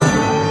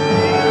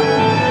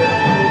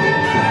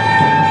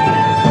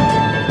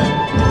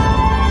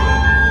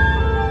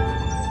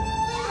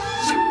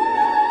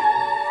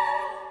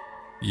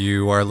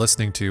are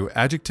listening to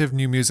Adjective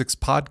New Music's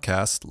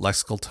podcast,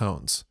 Lexical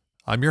Tones.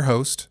 I'm your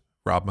host,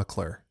 Rob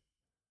McClure.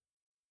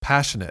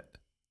 Passionate,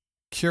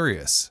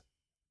 curious,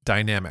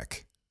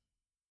 dynamic.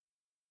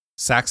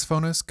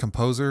 Saxophonist,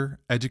 composer,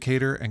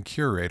 educator, and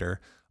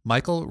curator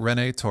Michael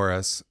Rene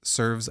Torres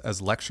serves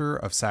as lecturer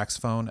of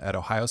saxophone at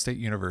Ohio State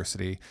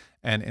University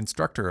and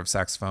instructor of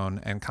saxophone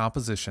and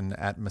composition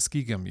at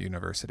Muskingum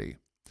University.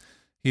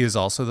 He is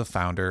also the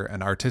founder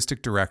and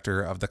artistic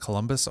director of the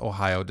Columbus,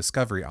 Ohio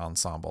Discovery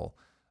Ensemble,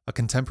 a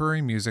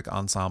contemporary music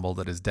ensemble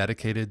that is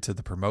dedicated to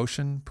the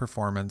promotion,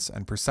 performance,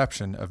 and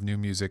perception of new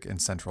music in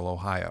Central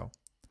Ohio.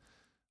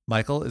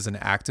 Michael is an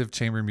active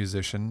chamber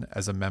musician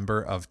as a member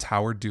of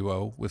Tower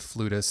Duo with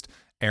flutist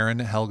Aaron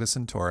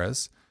Helgeson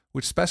Torres,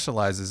 which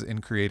specializes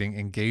in creating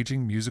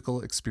engaging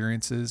musical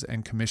experiences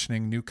and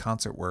commissioning new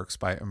concert works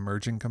by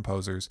emerging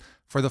composers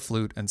for the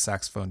flute and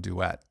saxophone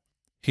duet.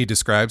 He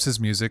describes his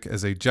music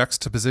as a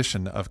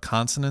juxtaposition of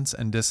consonance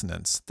and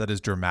dissonance that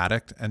is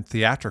dramatic and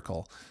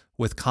theatrical,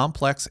 with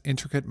complex,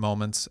 intricate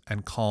moments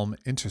and calm,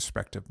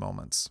 introspective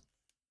moments.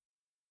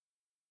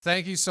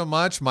 Thank you so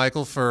much,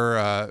 Michael,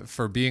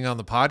 for being on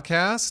the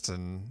podcast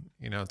and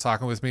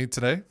talking with me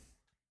today.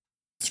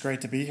 It's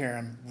great to be here.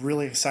 I'm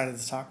really excited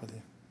to talk with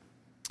you.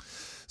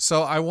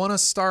 So I want to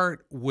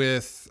start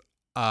with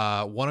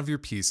one of your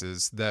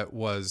pieces that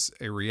was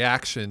a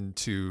reaction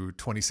to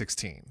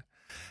 2016.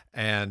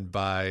 And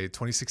by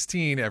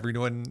 2016,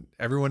 everyone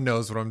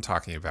knows what I'm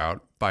talking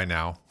about by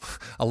now.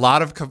 A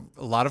lot of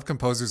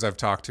composers I've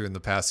talked to in the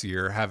past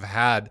year have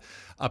had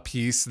a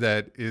piece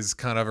that is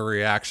kind of a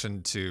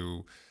reaction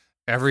to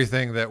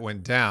everything that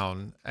went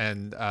down.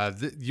 And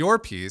your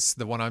piece,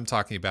 the one I'm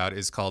talking about,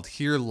 is called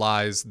 "Here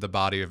Lies the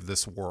Body of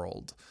This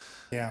World,"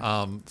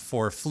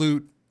 for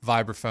flute,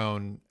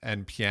 vibraphone,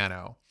 and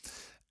piano.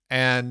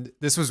 And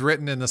this was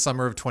written in the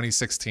summer of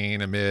 2016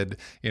 amid,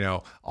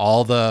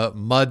 all the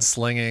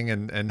mudslinging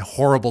and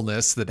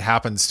horribleness that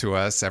happens to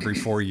us every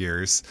 4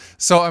 years.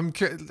 So I'm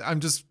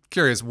just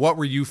curious, what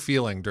were you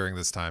feeling during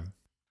this time?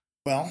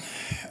 Well,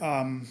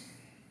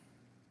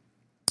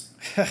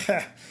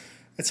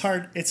 it's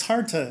hard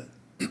to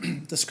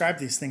describe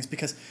these things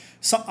because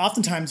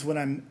oftentimes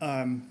when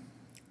I'm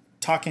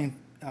talking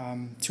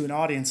to an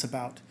audience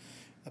about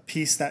a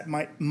piece that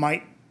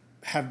might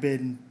have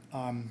been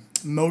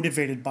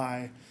motivated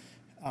by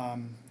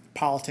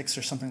politics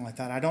or something like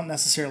that, I don't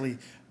necessarily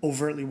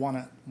overtly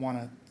want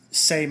to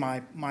say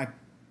my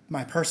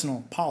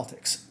personal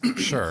politics.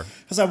 Sure.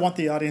 Because I want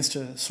the audience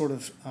to sort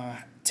of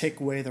take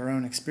away their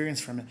own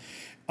experience from it.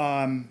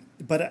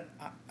 But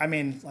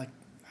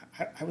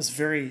I was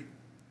very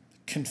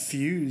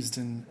confused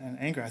and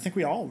angry. I think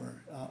we all were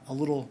a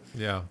little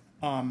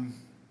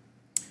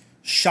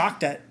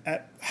shocked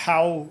at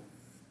how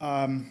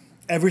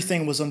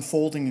everything was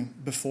unfolding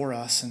before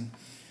us, and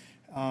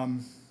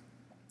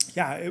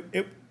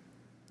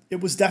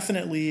it was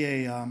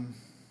definitely a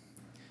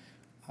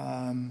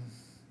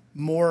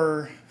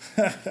more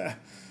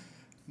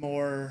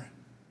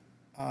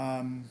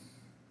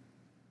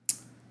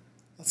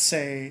let's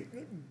say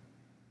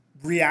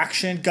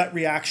gut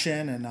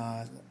reaction,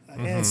 and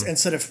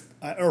instead of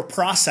or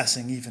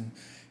processing even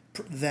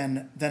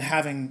than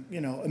having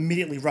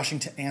immediately rushing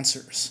to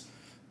answers.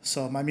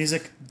 So my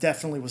music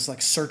definitely was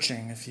like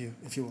searching, if you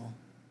will.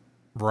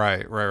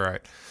 Right.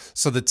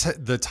 So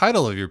the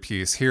title of your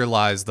piece, "Here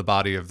Lies the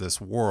Body of This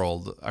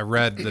World," I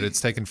read that it's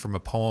taken from a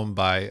poem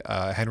by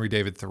Henry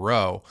David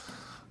Thoreau.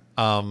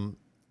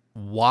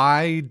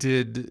 Why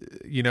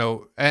did,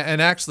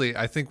 and actually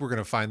I think we're going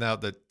to find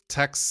out that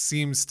text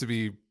seems to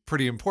be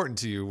pretty important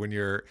to you when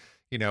you're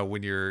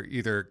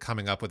either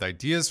coming up with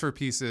ideas for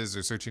pieces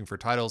or searching for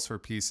titles for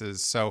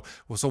pieces. So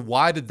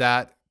why did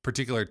that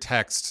particular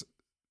text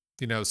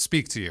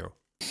speak to you?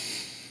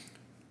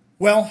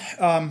 Well,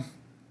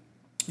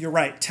 you're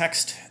right.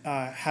 Text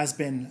has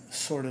been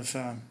sort of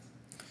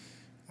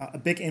a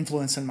big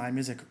influence in my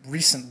music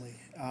recently.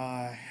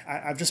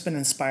 I've just been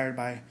inspired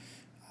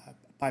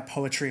by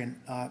poetry and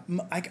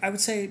I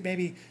would say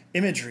maybe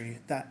imagery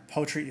that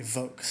poetry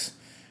evokes.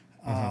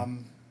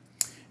 And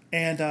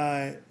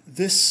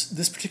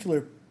this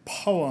particular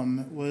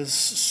poem was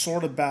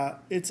sort of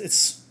about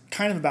it's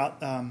kind of about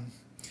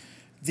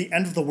the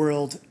end of the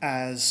world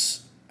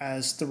as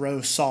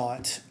Thoreau saw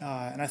it,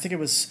 and I think it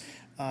was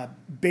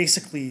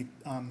basically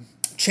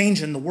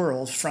changing the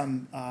world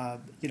from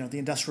the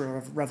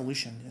Industrial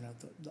Revolution.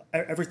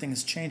 Everything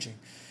is changing,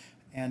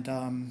 and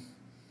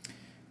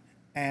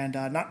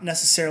not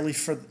necessarily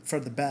for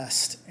the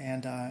best.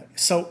 And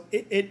so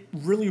it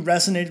really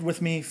resonated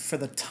with me for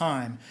the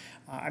time.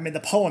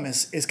 The poem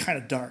is kind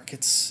of dark.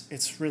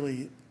 It's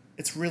really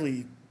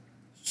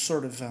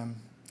sort of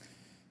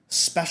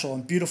special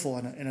and beautiful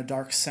in a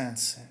dark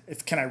sense.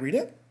 Can I read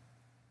it?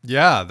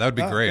 Yeah, that would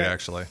be great,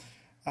 actually.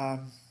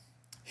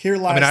 Here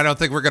lies. I don't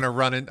think we're going to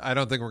run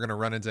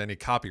into any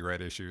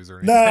copyright issues or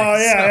anything. No,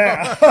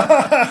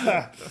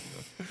 yeah.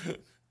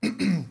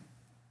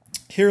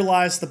 Here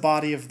lies the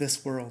body of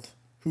this world,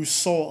 whose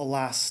soul,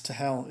 alas, to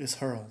hell is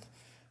hurled.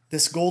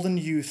 This golden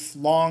youth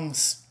long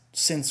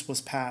since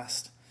was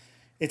past.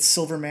 its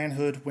silver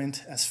manhood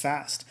went as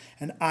fast.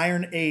 An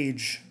iron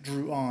age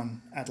drew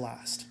on at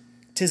last.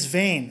 'Tis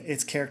vain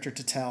its character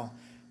to tell,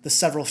 the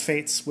several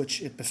fates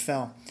which it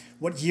befell.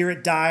 What year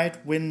it died,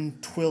 when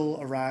 'twill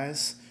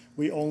arise,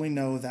 we only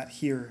know that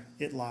here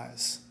it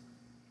lies.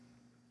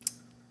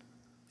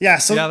 Yeah,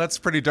 so Yeah, that's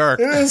pretty dark.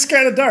 it's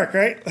kind of dark,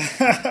 right?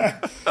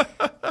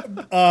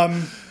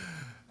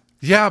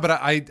 Yeah, but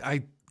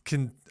I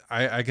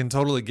can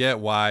totally get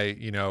why,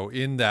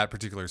 in that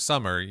particular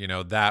summer,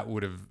 that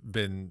would have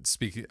been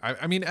speaking.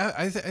 I mean,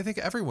 I think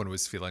everyone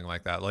was feeling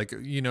like that. Like,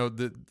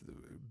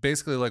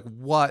 basically like,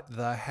 what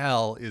the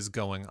hell is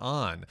going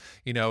on?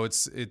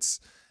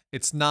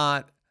 It's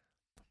not.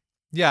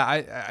 Yeah,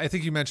 I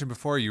think you mentioned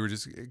before you were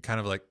just kind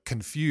of like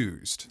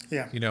confused.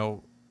 Yeah.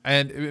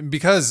 And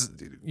because,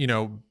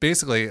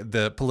 basically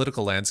the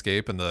political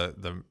landscape and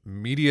the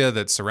media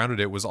that surrounded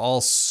it was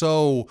all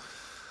so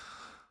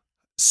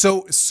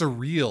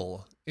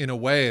surreal in a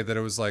way that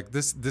it was like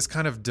this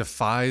kind of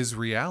defies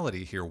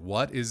reality here.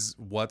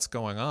 What's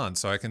going on?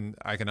 So I can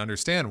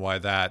understand why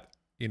that,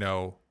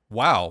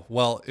 wow.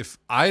 Well, if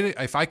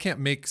I can't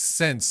make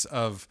sense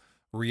of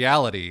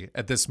reality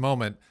at this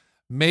moment,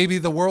 maybe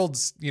the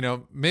world's,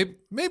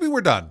 maybe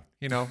we're done,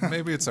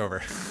 maybe it's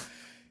over.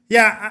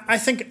 Yeah, I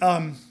think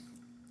I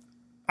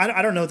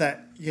don't know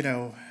that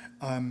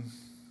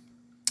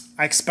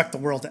I expect the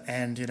world to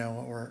end,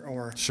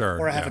 or Sure,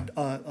 or I have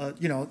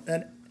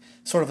an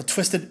sort of a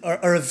twisted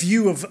or a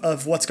view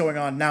of what's going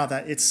on now,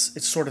 that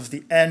it's sort of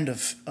the end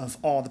of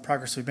all the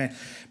progress we've made.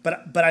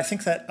 But I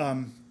think that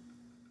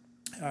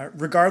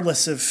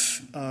regardless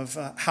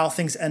of how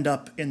things end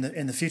up in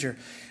the future,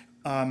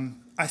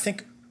 I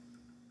think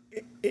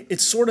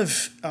it's sort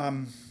of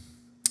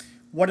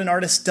what an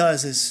artist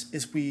does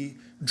is we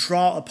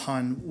draw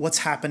upon what's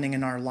happening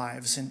in our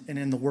lives and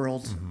in the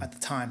world at the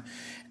time.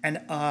 And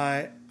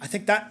I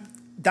think that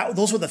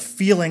those were the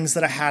feelings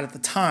that I had at the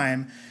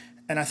time.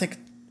 And I think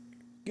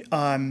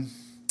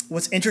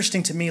what's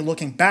interesting to me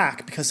looking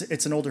back, because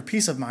it's an older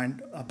piece of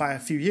mine by a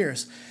few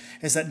years,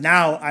 is that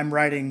now I'm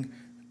writing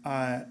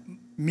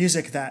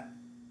music that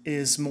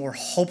is more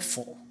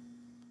hopeful,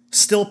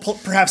 still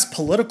perhaps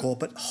political,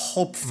 but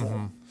hopeful.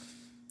 Mm-hmm.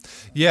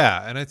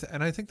 Yeah, and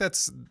I think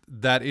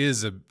that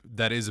is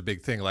a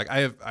big thing. Like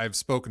I've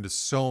spoken to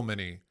so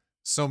many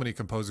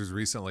composers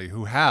recently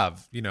who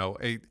have,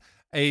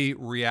 a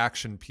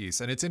reaction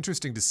piece, and it's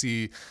interesting to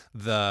see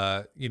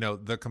the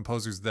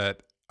composers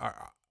that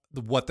are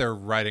what they're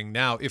writing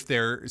now, if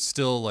they're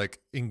still like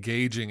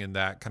engaging in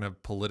that kind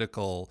of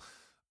political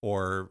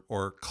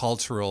or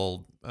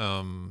cultural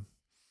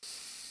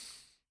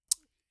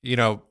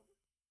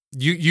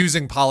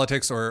using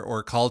politics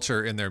or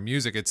culture in their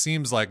music. It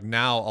seems like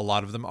now a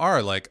lot of them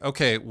are like,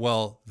 okay,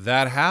 well,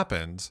 that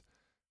happened.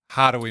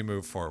 How do we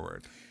move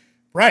forward?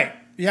 Right.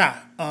 Yeah.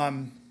 I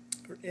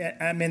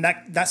mean,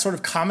 that sort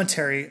of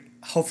commentary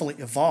hopefully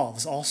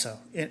evolves also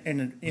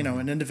in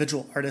an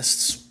individual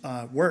artist's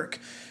work,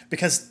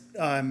 because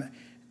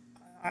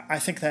I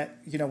think that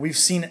we've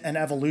seen an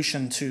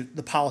evolution to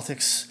the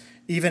politics,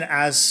 even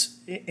as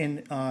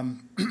in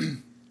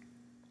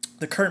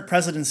the current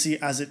presidency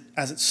as it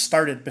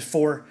started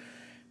before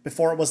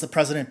it was the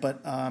president,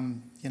 but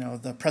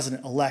the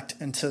president-elect,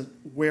 and to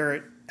where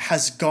it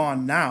has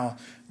gone now.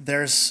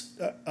 There's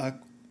a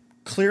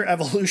clear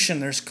evolution.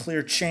 There's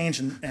clear change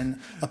and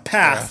a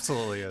path. There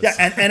absolutely is. Yeah,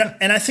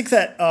 and I think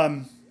that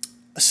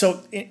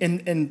so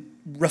in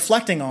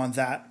reflecting on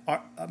that,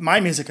 my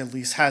music at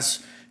least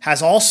has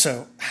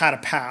also had a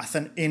path,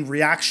 and in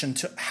reaction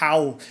to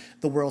how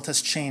the world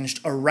has changed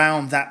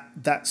around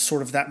that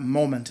sort of that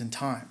moment in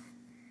time.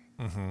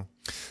 Mm-hmm.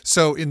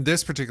 So in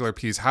this particular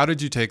piece, how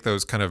did you take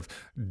those kind of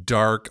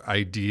dark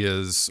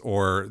ideas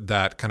or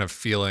that kind of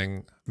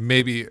feeling,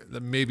 maybe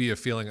a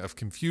feeling of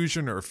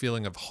confusion or a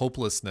feeling of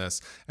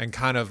hopelessness, and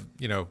kind of,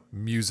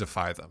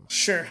 musify them?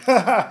 Sure.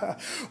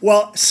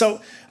 Well,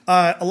 so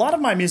a lot of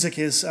my music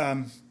is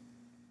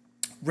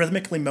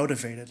rhythmically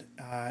motivated.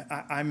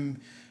 I'm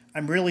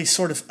really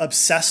sort of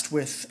obsessed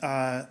with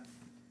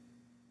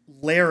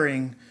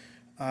layering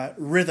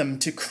rhythm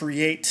to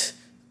create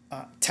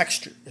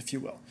texture, if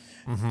you will.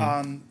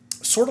 Mm-hmm.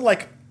 Sort of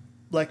like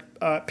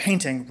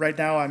painting. Right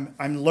now,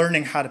 I'm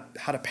learning how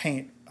to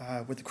paint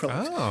with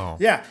acrylics. Oh,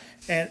 yeah,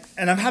 and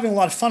I'm having a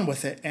lot of fun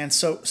with it. And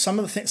so some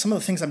of the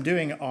things I'm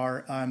doing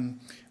are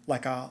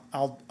like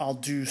I'll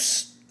do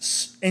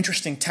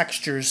interesting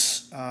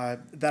textures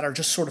that are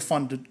just sort of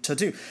fun to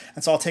do.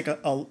 And so I'll take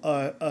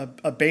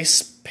a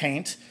base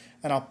paint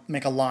and I'll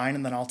make a line,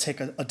 and then I'll take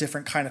a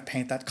different kind of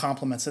paint that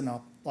complements it, and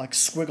I'll like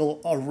squiggle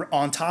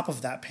on top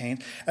of that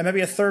paint, and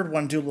maybe a third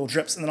one, do little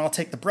drips, and then I'll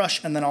take the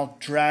brush and then I'll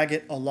drag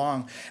it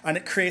along, and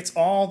it creates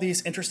all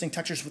these interesting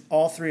textures with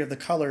all three of the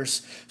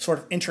colors sort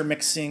of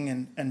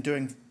intermixing and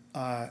doing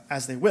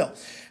as they will.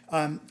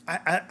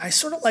 I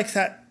sort of like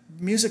that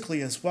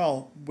musically as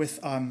well, with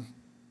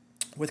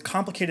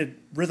complicated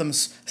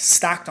rhythms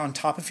stacked on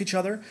top of each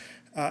other.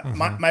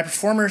 My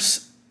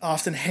performers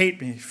often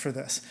hate me for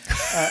this.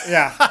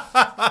 Yeah,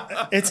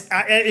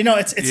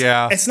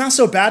 Yeah. it's not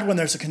so bad when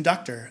there's a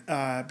conductor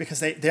because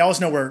they always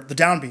know where the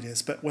downbeat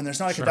is. But when there's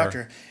not a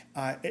conductor,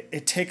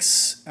 it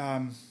takes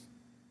a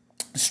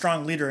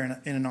strong leader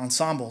in an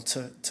ensemble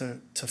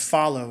to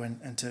follow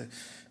and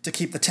to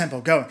keep the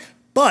tempo going.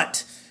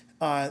 But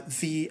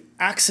the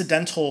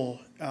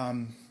accidental,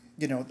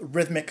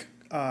 rhythmic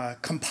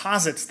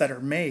composites that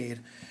are made,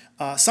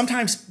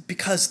 sometimes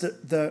because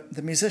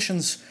the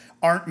musicians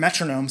aren't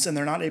metronomes and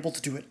they're not able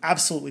to do it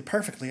absolutely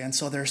perfectly, and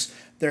so there's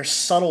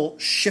subtle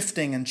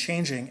shifting and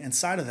changing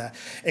inside of that.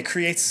 It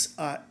creates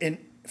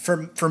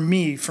for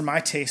me, for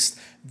my taste,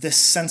 this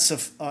sense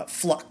of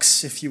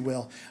flux, if you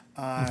will.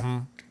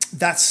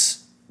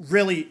 That's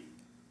really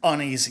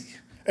uneasy.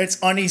 It's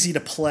uneasy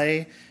to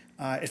play.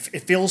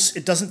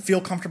 It doesn't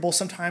feel comfortable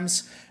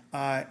sometimes.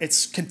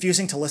 It's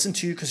confusing to listen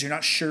to because you're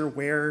not sure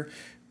where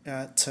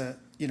to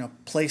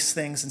place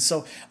things, and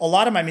so a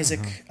lot of my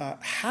music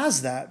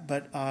has that.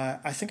 But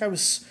I think I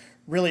was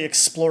really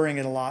exploring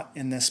it a lot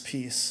in this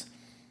piece.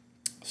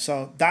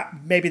 So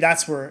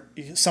that's where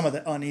some of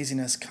the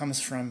uneasiness comes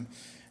from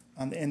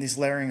in these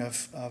layering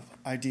of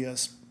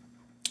ideas,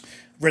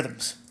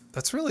 rhythms.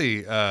 That's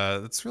really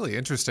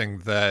interesting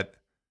that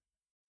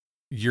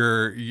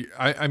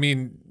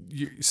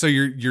so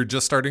you're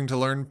just starting to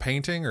learn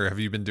painting, or have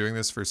you been doing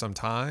this for some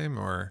time,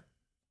 or?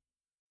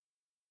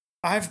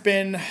 I've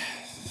been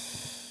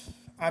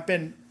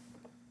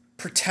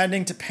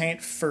pretending to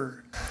paint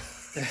for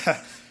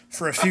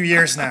a few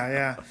years now,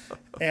 yeah.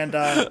 And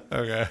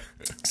okay.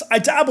 So I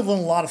dabble in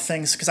a lot of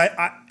things because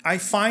I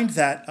find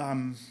that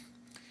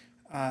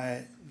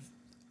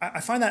I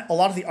find that a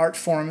lot of the art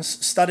forms,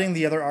 studying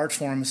the other art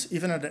forms,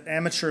 even at an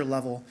amateur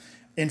level,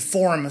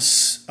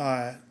 informs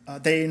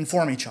they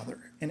inform each other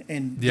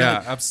in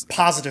really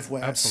positive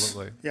ways.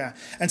 Absolutely. Yeah,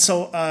 and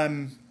so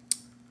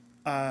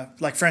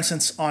like for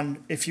instance,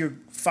 if you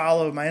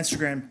follow my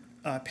Instagram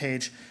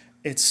page,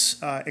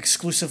 it's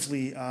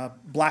exclusively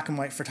black and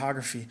white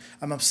photography.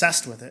 I'm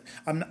obsessed with it.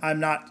 I'm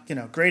not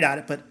great at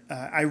it, but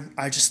I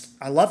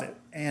love it,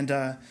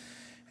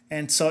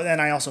 and so then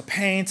I also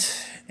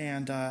paint,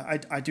 and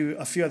I do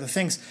a few other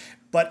things,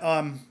 but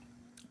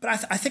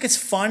I think it's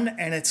fun,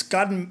 and it's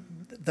gotten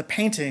the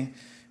painting,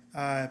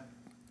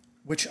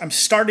 which I'm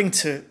starting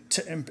to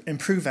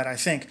improve at. I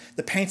think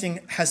the painting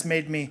has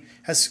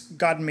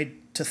gotten me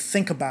to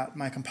think about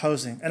my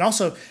composing and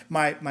also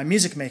my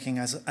music making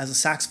as a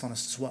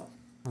saxophonist as well.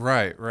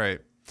 Right.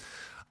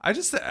 I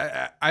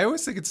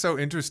always think it's so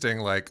interesting,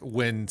 like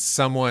when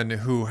someone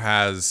who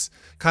has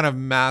kind of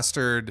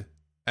mastered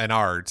an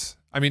art.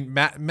 I mean,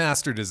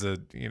 mastered is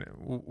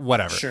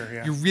whatever. Sure,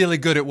 yeah. You're really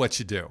good at what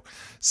you do.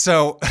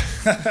 So,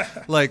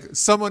 like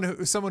someone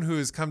who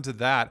has come to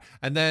that,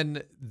 and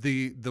then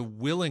the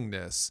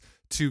willingness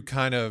to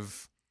kind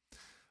of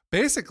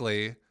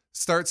basically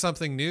start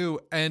something new,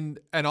 and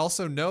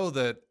also know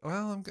that,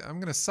 well, I'm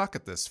going to suck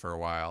at this for a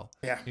while.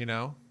 Yeah.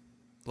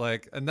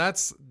 Like, and I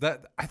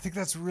think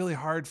that's really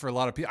hard for a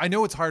lot of people. I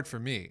know it's hard for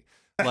me.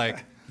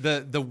 Like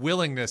the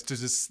willingness to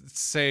just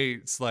say,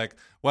 it's like,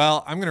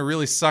 well, I'm going to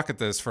really suck at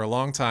this for a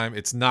long time.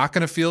 It's not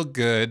going to feel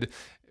good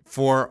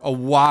for a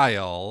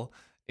while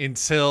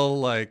until,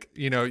 like,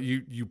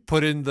 you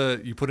put in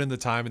the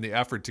time and the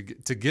effort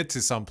to get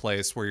to some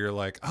place where you're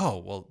like, oh,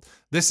 well,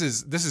 this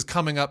is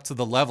coming up to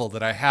the level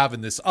that I have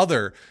in this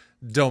other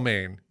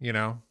domain,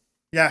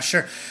 Yeah,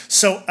 sure.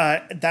 So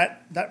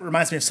that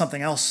reminds me of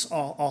something else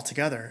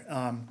altogether.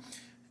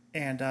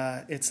 And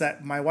it's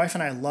that my wife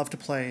and I love to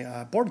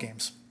play board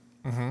games.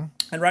 Mm-hmm.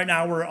 And right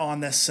now we're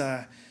on this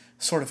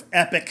sort of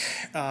epic,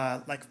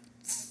 like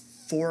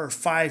 4 or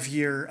 5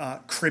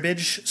 year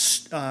cribbage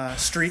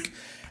streak,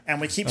 and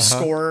we keep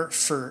score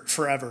for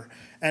forever.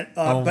 And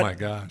my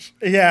gosh!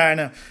 Yeah, I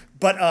know.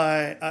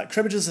 But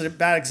cribbage is a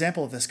bad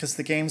example of this because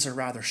the games are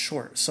rather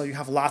short, so you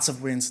have lots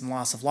of wins and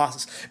lots of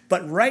losses.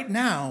 But right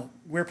now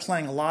we're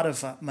playing a lot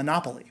of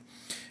Monopoly.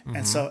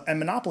 And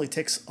Monopoly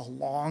takes a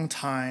long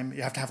time.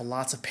 You have to have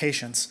lots of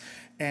patience.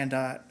 And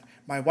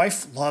my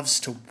wife loves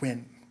to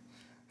win.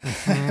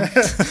 and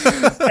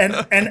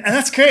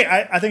that's great.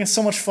 I think it's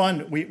so much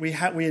fun.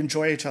 We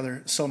enjoy each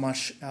other so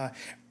much.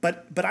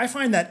 But I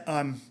find that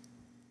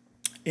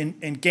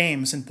in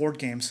games, in board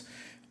games,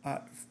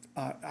 I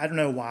don't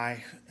know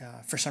why,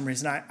 for some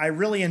reason, I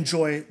really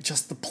enjoy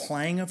just the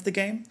playing of the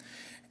game.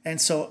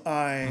 And so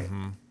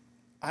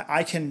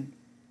I can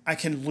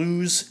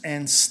lose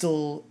and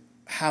still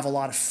have a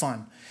lot of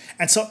fun.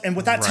 And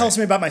what that tells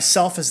me about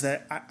myself is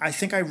that I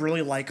think I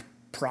really like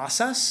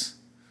process,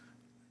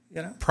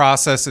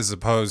 Process as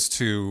opposed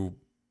to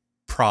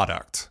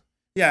product.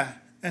 Yeah.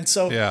 And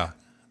so, yeah,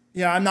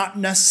 I'm not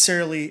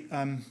necessarily,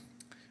 I'm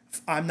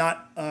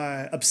not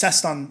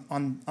obsessed on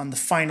the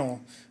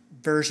final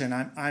version.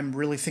 I'm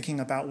really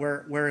thinking about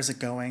where is it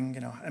going?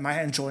 Am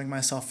I enjoying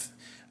myself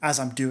as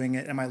I'm doing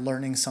it? Am I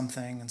learning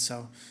something? And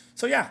so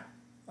yeah,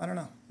 I don't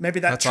know.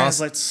 Maybe that That's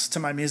translates to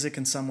my music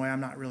in some way.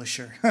 I'm not really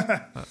sure.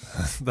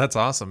 That's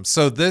awesome.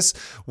 So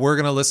we're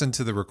going to listen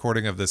to the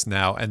recording of this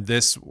now, and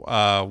this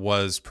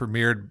was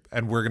premiered,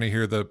 and we're going to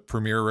hear the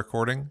premiere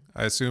recording,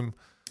 I assume.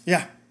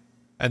 Yeah.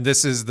 And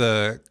this is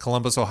the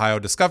Columbus, Ohio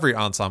Discovery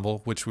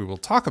Ensemble, which we will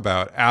talk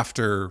about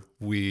after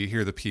we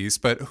hear the piece.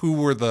 But who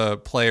were the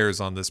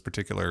players on this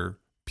particular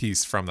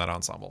piece from that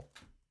ensemble?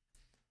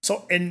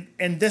 So in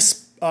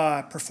this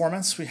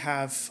performance, we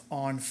have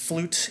on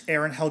flute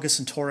Erin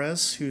Helgeson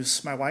Torres,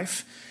 who's my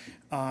wife,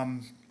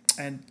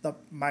 and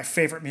my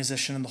favorite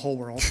musician in the whole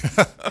world.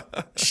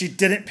 She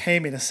didn't pay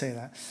me to say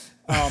that.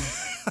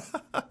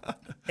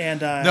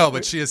 No,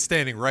 but she is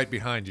standing right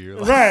behind you.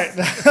 Right.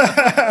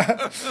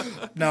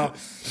 No.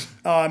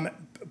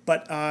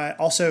 But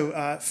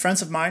also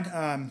friends of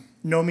mine,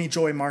 Nomi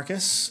Joy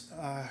Marcus,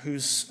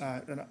 who's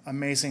an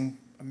amazing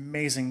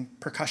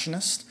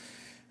percussionist,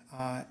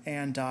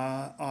 and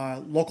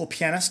a local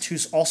pianist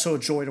who's also a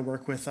joy to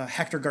work with,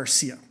 Hector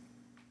Garcia.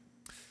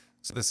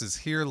 So this is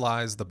Here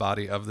Lies the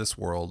Body of This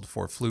World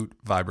for flute,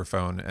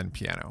 vibraphone, and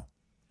piano.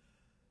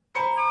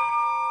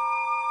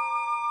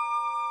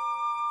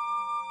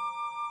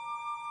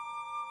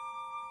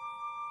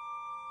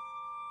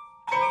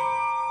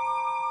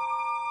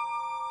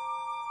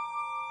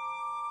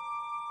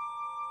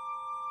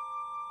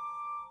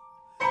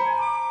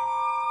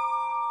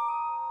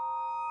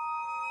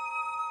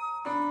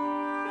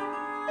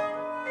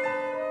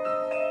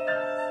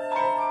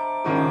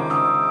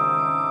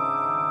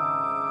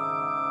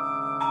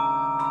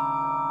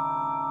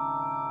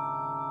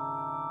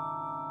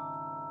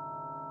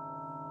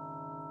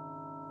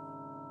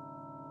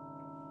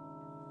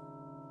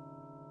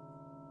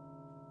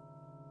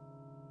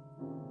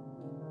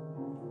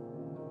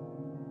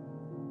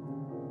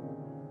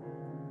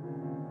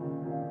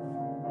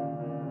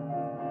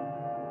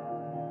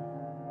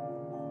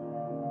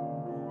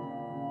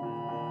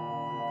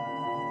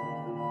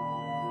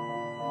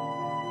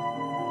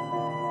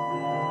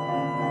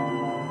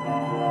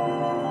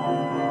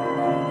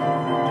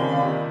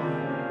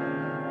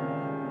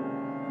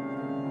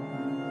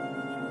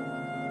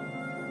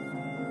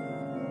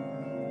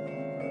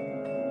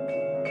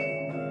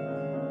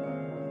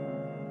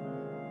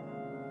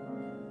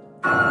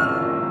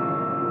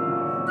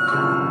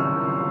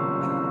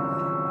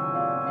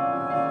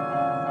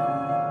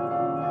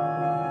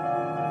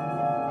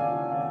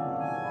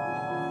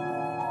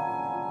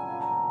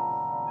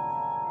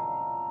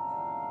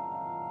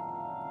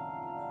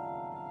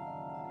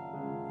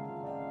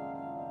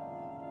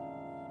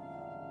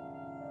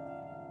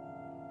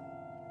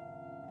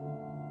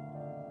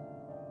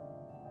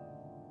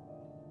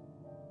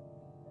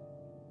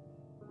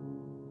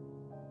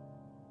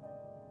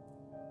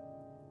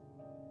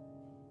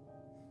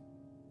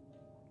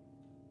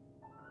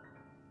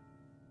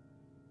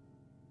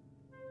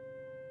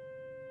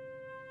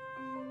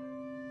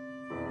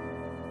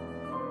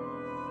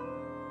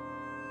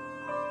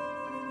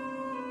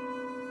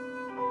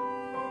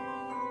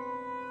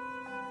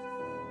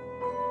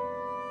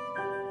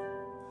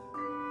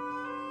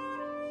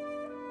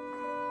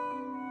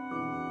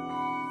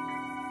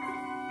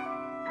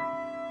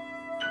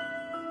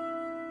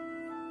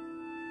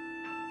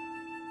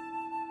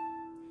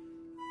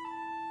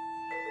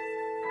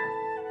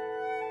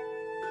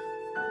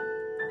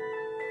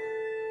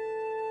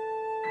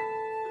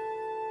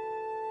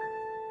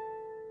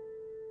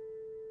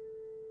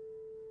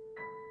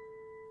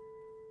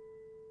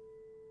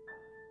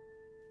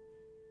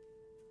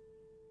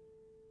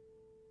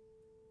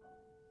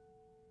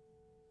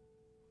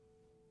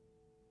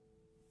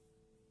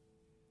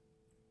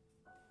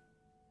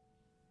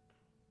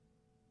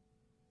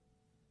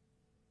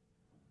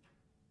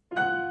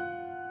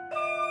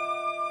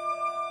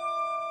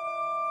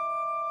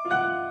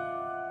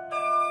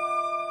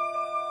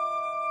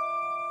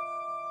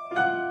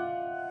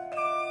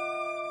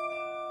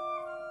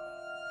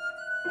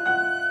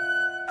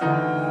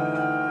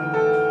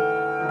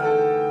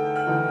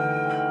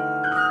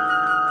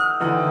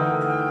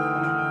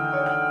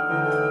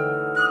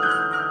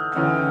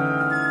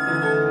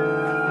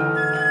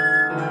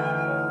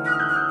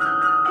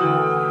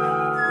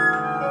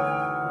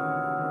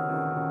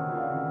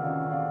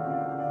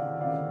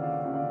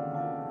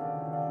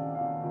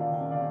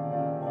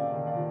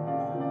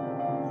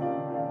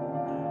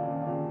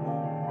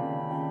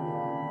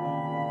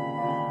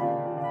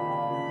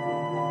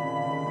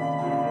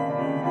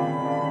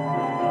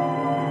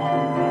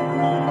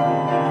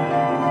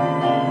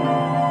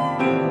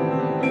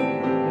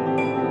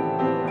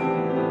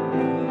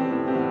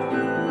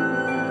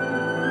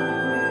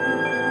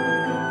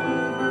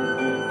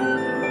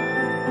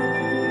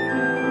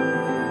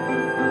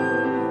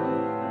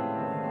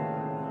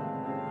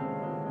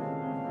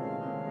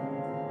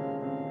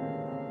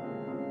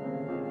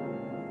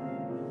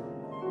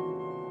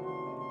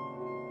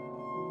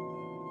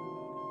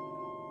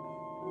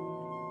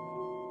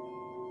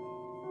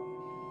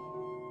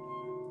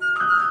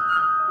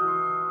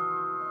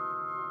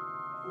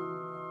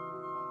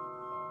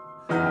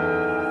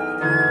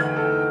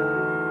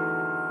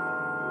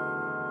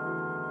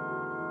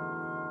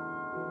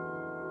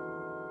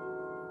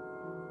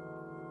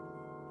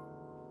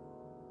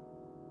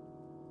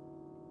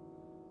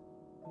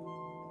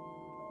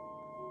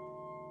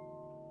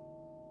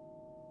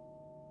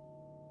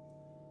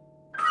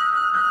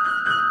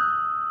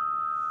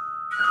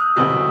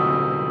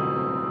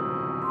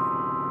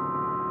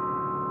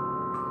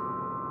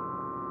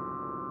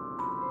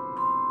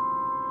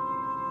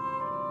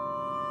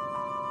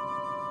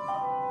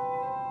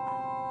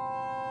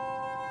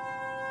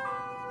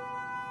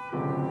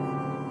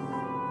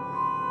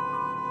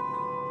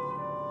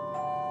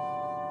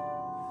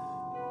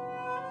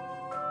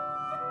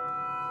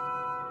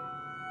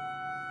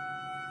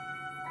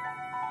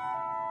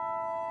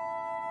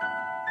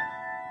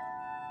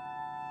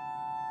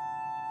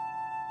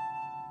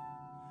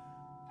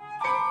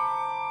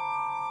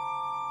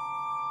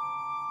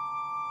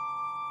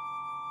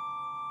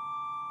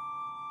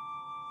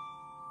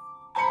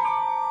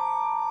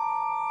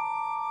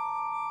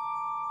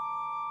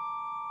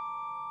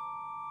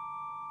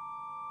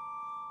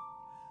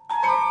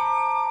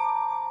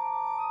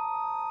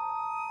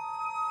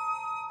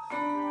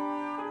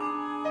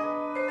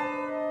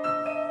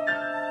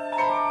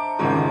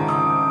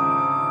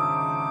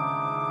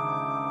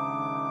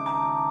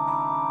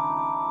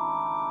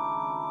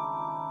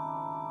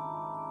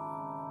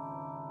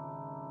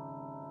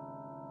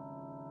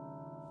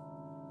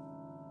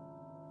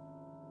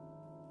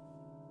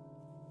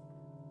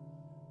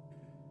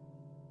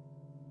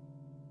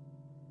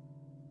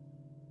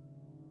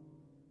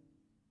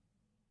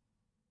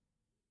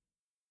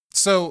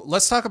 So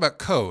let's talk about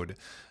Code.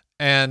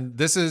 And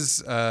this is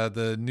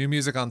the new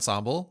music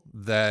ensemble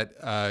that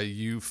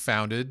you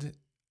founded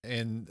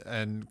in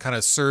and kind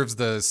of serves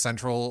the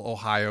central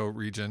Ohio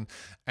region.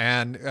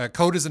 And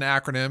CODE is an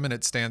acronym, and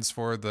it stands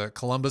for the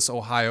Columbus,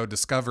 Ohio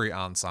Discovery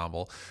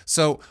Ensemble.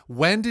 So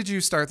when did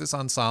you start this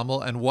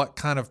ensemble, and what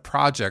kind of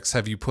projects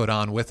have you put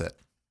on with it?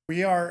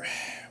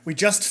 We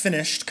just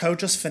finished, CODE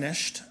just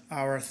finished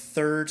our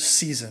third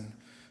season.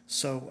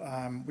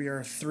 So we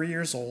are 3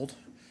 years old.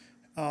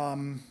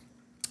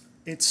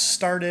 It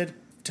started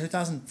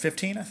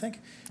 2015, I think.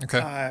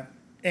 Okay.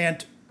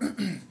 And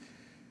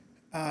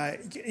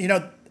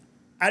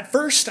at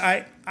first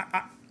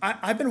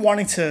I've been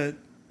wanting to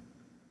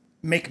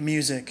make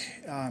music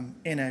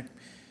in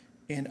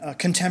a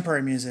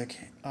contemporary music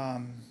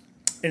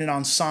in an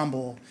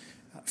ensemble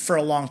for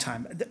a long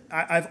time.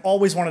 I've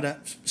always wanted to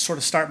sort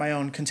of start my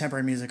own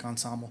contemporary music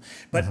ensemble,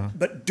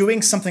 but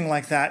doing something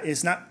like that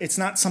it's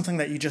not something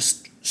that you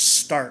just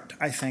start.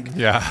 I think.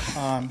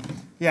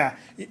 Yeah.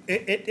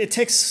 It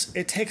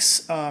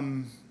takes a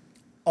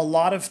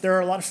lot of there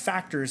are a lot of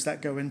factors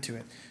that go into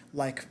it,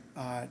 like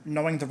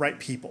knowing the right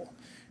people,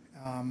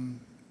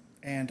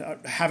 and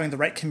having the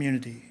right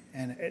community,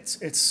 and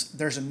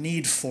there's a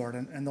need for it,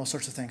 and those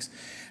sorts of things.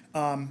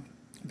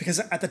 Because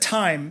at the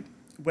time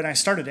when I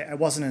started it, I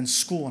wasn't in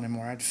school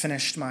anymore. I'd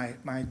finished my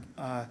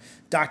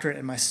doctorate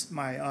and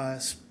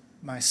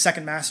my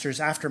second master's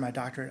after my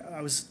doctorate.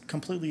 I was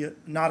completely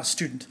not a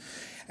student,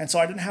 and so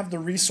I didn't have the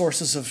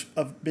resources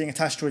of being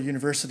attached to a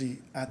university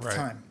at the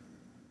time.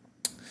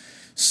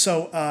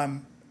 So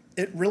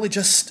it really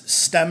just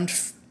stemmed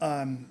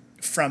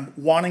from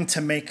wanting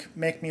to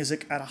make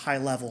music at a high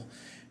level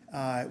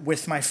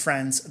with my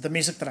friends, the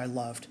music that I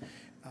loved.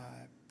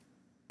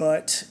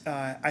 But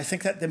I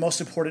think that the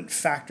most important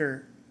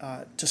factor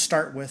to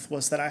start with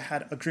was that I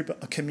had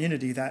a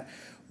community that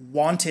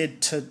wanted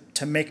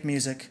to make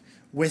music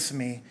with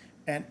me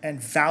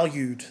and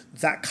valued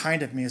that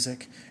kind of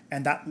music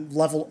and that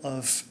level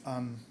of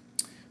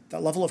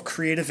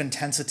creative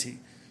intensity.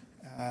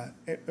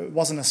 It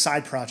wasn't a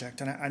side project,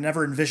 and I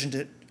never envisioned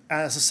it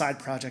as a side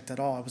project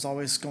at all. It was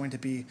always going to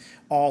be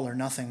all or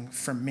nothing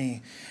from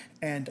me,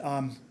 and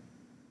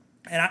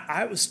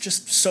I was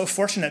just so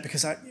fortunate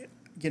because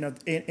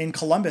in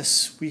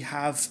Columbus we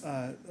have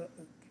an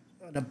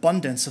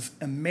abundance of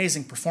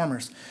amazing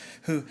performers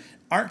who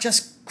aren't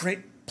just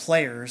great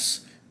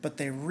players, but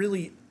they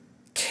really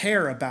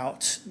care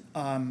about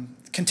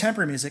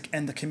contemporary music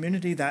and the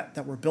community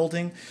that we're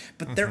building.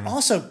 But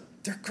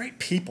they're great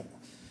people.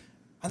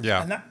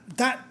 Yeah. And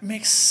that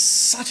makes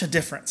such a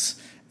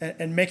difference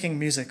in making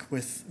music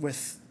with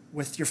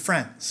your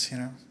friends,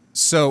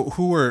 So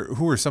who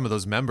were some of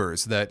those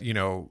members that,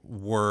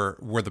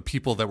 were the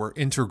people that were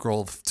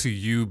integral to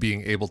you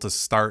being able to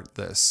start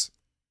this?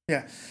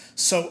 Yeah.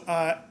 So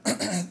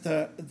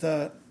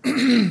the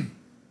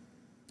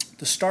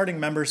starting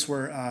members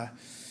were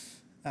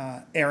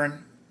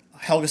Erin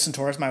Helgeson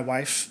Torres, my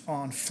wife,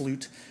 on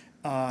flute,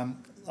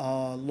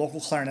 local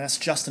clarinetist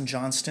Justin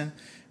Johnston,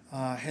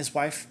 his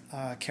wife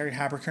Carrie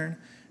Haberkern.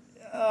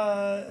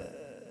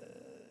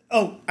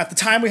 At the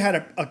time we had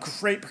a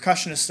great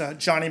percussionist,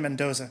 Johnny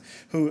Mendoza,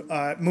 who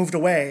moved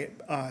away,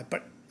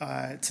 but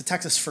to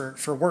Texas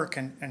for work,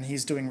 and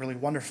he's doing really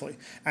wonderfully.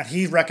 And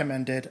he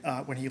recommended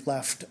when he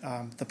left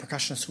the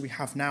percussionist who we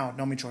have now,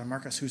 Nomi Joy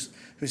Marcus, who's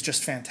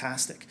just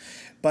fantastic.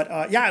 But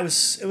it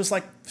was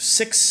like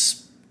 6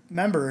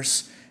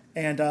 members,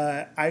 and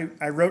I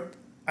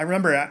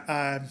remember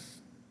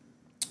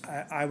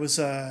I was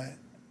Aaron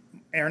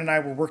and I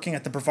were working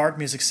at the Brevard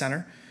Music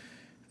Center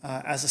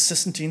as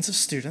assistant deans of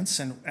students,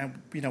 and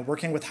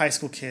working with high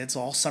school kids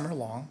all summer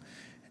long,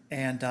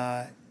 and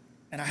I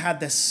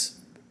had this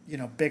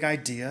big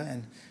idea,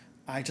 and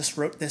I just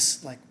wrote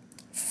this like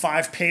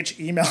 5-page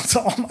email to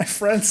all my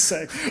friends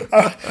saying,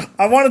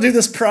 I want to do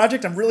this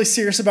project. I'm really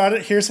serious about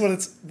it. Here's what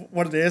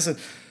it is,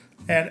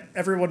 and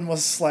everyone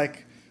was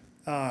like,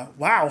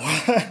 wow,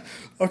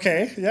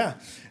 okay, yeah,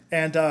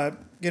 and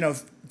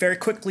very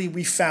quickly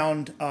we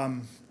found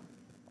a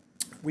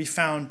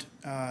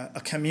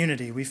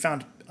community. We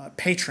found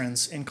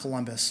patrons in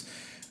Columbus,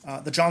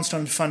 the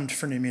Johnstone Fund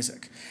for New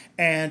Music.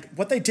 And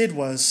what they did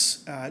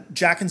was,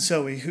 Jack and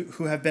Zoe,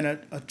 who have been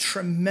a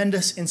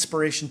tremendous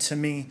inspiration to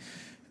me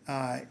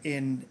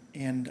in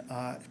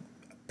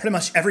pretty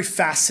much every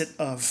facet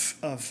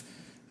of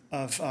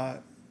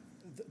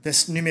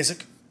this new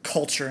music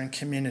culture and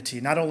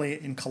community, not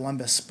only in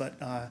Columbus, but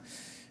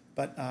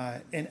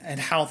in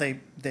how they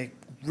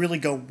really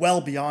go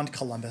well beyond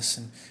Columbus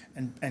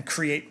and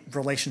create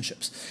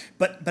relationships.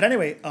 But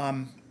anyway,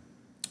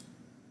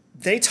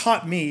 they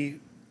taught me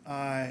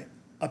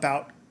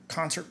about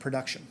concert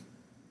production,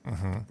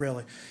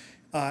 really.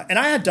 And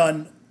I had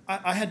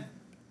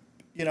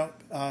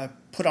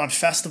put on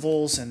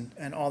festivals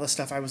and all this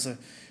stuff. I was a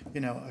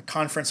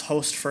conference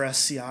host for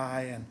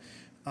SCI, and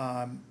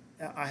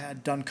I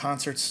had done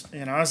concerts.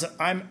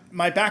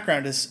 My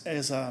background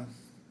is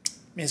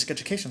music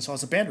education, so I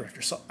was a band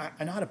director. So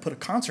I know how to put a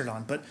concert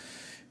on, but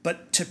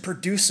to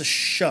produce a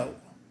show,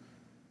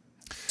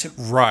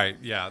 Right.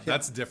 Yeah,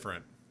 that's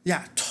different.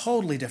 Yeah,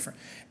 totally different.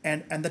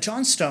 And the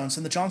Johnstones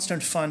and the Johnstone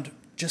Fund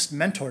just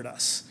mentored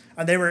us,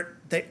 and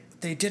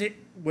they did it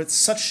with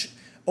such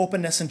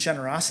openness and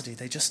generosity.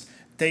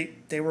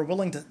 They were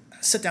willing to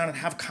sit down and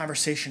have a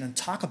conversation and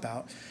talk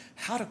about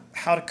how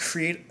to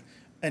create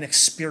an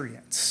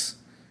experience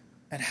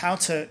and how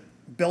to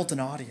build an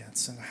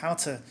audience and how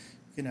to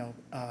do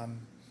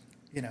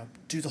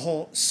the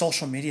whole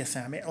social media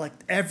thing. I mean, like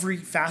every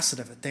facet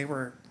of it, they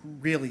were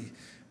really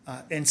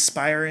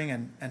inspiring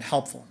and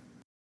helpful.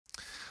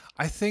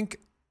 I think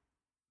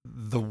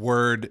the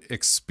word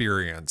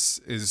experience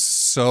is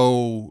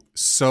so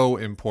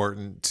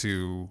important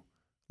to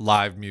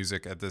live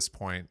music at this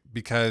point,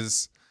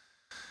 because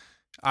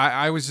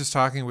I was just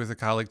talking with a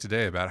colleague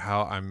today about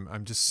how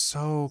I'm just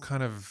so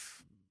kind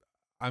of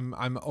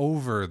I'm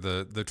over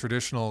the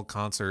traditional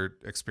concert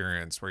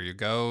experience where you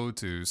go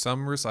to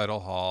some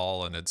recital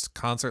hall and it's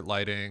concert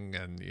lighting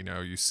and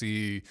you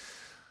see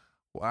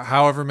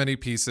however many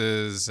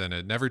pieces and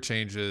it never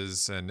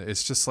changes, and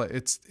it's just like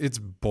it's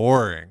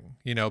boring,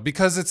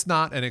 because it's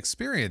not an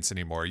experience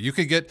anymore. You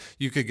could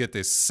get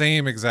this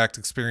same exact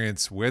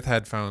experience with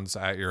headphones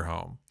at your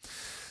home.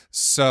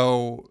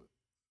 So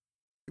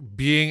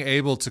being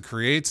able to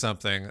create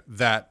something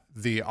that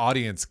the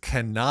audience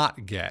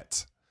cannot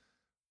get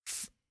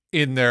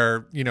in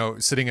their,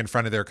 sitting in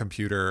front of their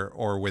computer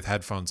or with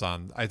headphones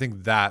on, I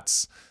think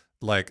that's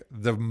like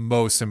the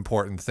most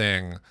important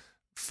thing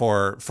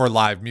for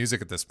live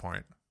music at this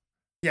point.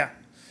 Yeah.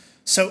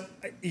 So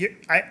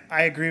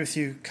I agree with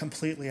you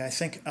completely. I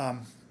think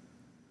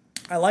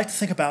I like to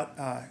think about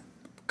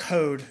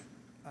code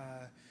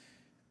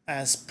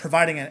as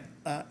providing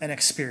an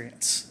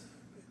experience,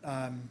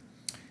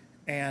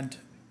 and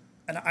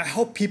I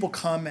hope people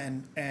come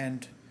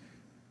and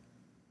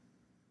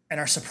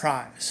are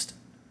surprised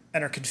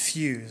and are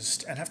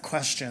confused and have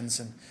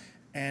questions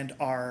and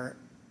are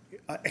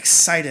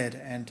excited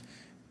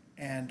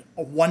and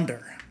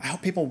wonder. I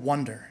hope people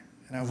wonder,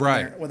 when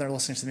they're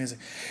listening to the music.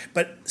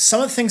 But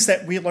some of the things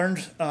that we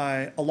learned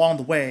along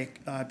the way,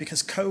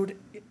 because code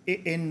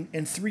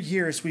in 3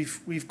 years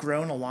we've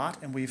grown a lot,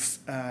 and we've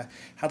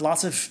had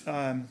lots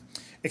of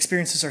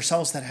experiences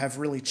ourselves that have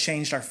really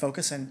changed our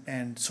focus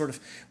and sort of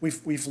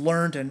we've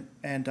learned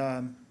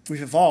and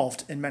we've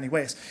evolved in many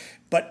ways.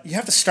 But you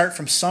have to start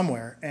from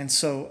somewhere, and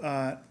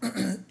so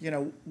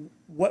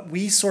what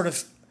we sort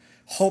of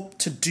hope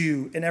to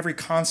do in every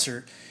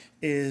concert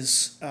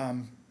is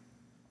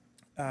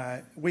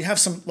we have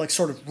some like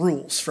sort of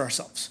rules for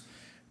ourselves.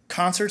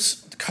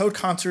 Code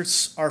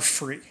concerts are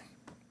free.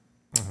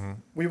 Mm-hmm.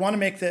 We want to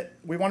make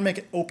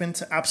it open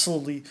to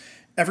absolutely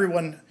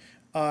everyone.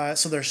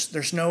 So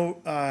there's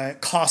no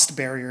cost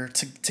barrier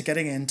to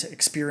getting into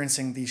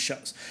experiencing these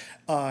shows.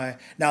 Now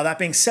that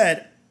being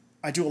said,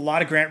 I do a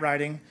lot of grant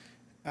writing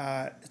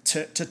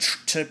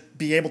to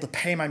be able to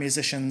pay my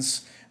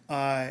musicians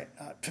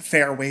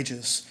fair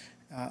wages,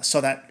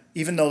 so that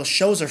even though the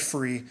shows are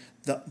free,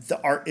 the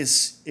art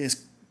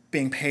is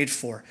being paid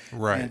for.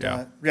 Right.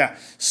 And, yeah.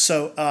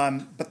 So,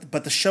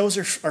 but the shows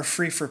are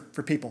free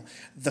for people.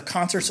 The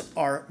concerts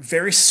are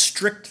very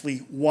strictly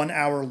 1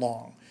 hour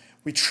long.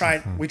 We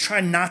try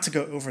not to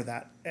go over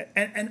that,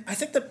 and I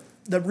think that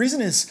the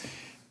reason is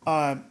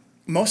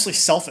mostly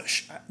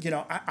selfish.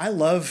 I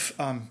love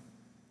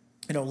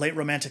late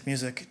romantic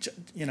music,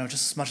 just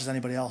as much as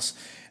anybody else.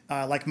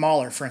 Like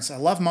Mahler, for instance.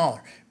 I love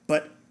Mahler,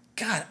 but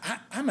God,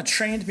 I'm a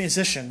trained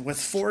musician with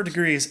 4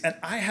 degrees, and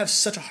I have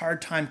such a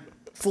hard time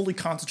fully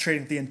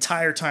concentrating the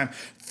entire time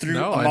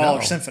through a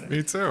Mahler symphony.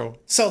 Me too.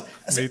 So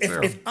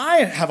if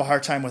I have a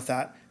hard time with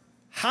that,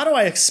 how do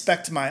I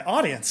expect my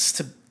audience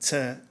to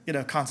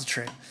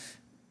concentrate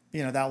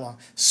that long?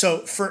 So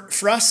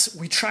for us,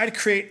 we try to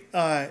create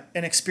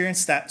an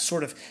experience that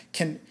sort of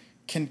can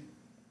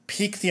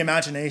pique the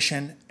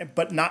imagination,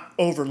 but not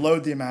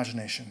overload the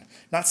imagination,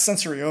 not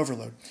sensory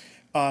overload.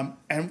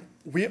 And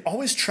we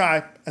always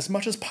try as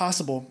much as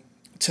possible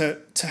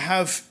to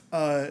have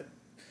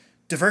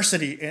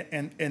diversity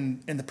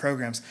in the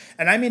programs.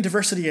 And I mean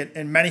diversity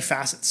in many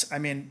facets. I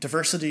mean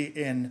diversity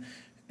in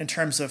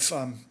terms of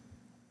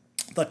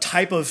the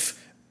type of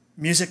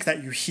music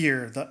that you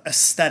hear, the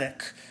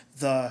aesthetic,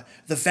 the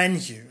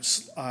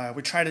venues.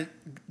 We try to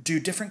do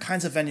different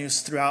kinds of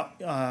venues throughout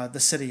the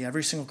city.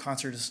 Every single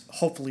concert is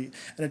hopefully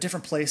in a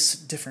different place,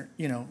 different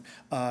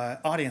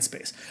audience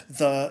base.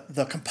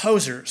 The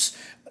composers,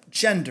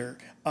 gender,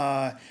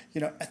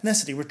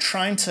 ethnicity. We're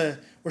trying to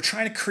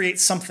create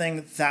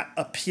something that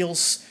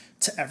appeals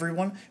to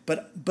everyone,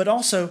 but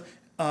also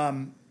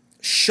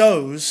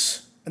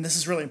shows, and this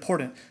is really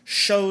important,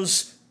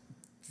 shows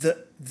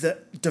the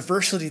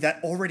diversity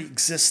that already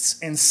exists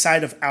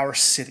inside of our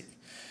city.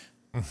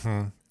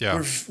 Mm-hmm.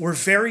 Yeah, we're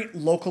very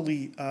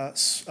locally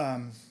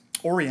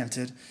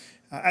oriented.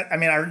 I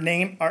mean,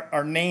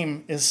 our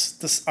name is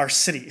this, our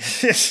city,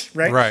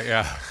 right? Right.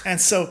 Yeah.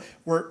 And so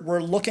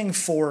we're looking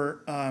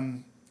for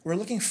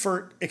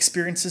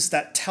experiences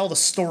that tell the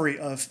story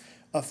of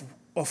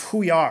who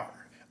we are,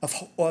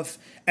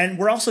 and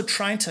we're also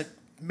trying to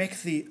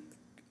make the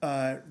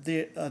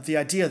the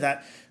idea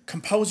that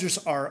composers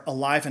are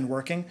alive and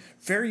working,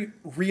 very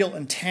real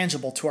and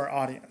tangible to our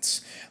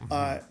audience.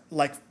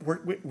 Like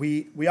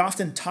we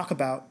often talk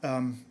about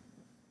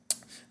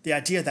the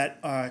idea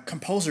that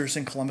composers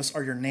in Columbus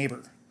are your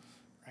neighbor.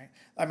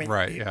 I mean,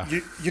 right, yeah.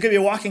 you could be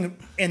walking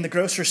in the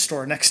grocery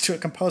store next to a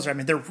composer. I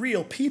mean, they're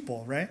real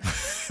people, right?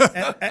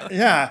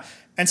 Yeah,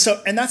 and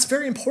that's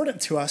very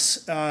important to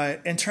us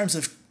in terms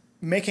of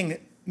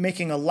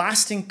making a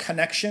lasting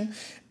connection,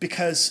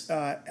 because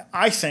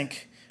I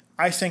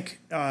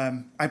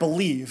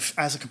believe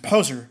as a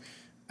composer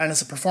and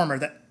as a performer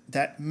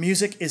that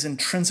music is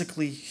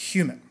intrinsically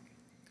human.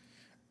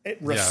 It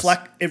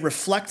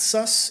reflects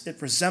us,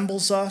 it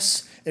resembles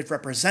us, it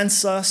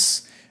represents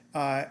us.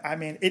 I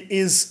mean, it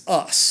is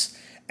us.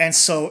 And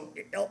so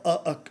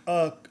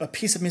a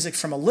piece of music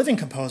from a living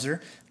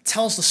composer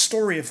tells the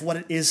story of what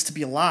it is to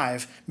be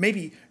alive,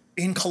 maybe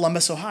in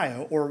Columbus,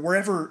 Ohio, or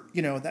wherever,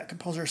 that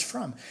composer is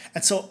from.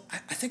 And so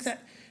I think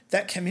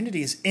that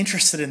community is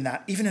interested in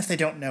that, even if they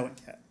don't know it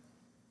yet.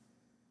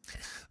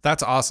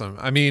 That's awesome.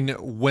 I mean,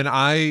 when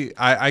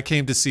I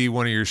came to see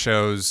one of your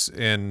shows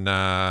in,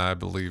 I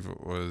believe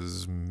it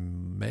was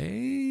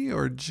May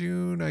or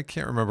June, I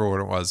can't remember what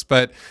it was,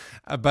 but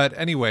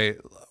anyway,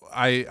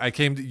 I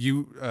came to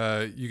you.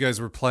 You guys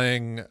were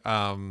playing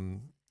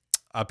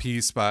a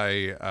piece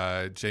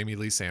by Jamie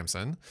Lee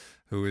Sampson,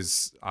 who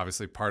is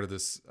obviously part of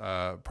this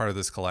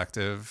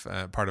collective,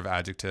 part of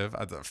Adjective,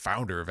 the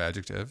founder of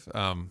Adjective,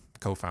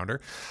 co-founder,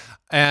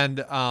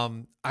 and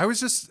I was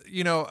just,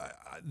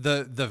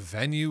 the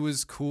venue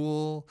was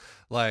cool,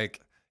 like,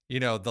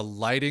 the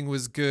lighting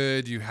was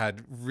good, you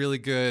had really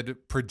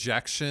good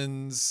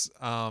projections,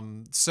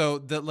 so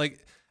that,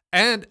 like,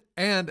 and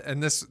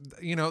this,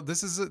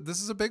 this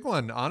is a big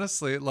one,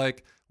 honestly,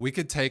 like, we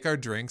could take our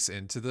drinks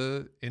into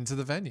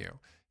the venue,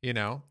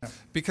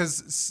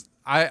 because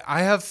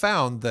I have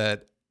found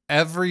that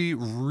every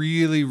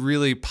really,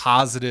 really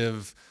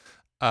positive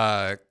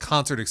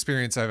concert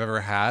experience I've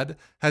ever had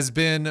has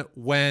been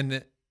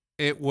when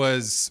it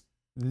was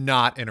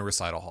not in a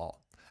recital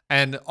hall,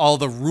 and all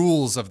the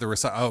rules of the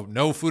recital,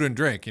 no food and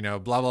drink, blah,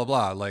 blah,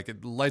 blah. Like,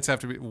 lights have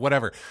to be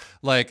whatever.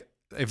 Like,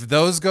 if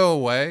those go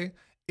away,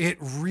 it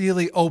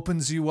really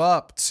opens you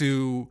up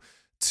to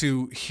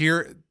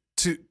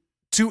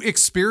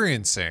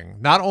experiencing,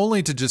 not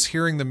only to just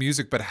hearing the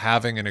music, but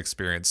having an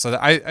experience. So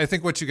I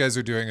think what you guys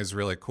are doing is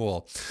really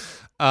cool.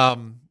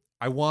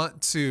 I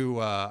want to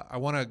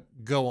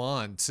go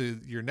on to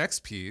your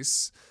next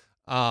piece.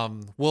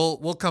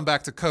 We'll come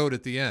back to Code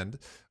at the end,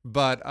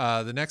 but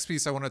the next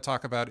piece I want to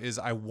talk about is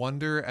I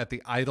Wonder at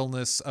the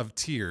Idleness of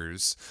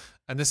Tears,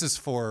 and this is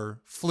for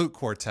flute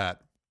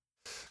quartet.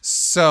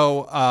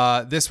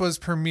 So this was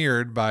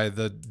premiered by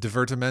the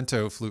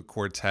Divertimento Flute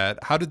Quartet.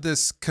 How did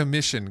this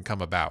commission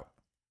come about?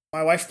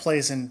 My wife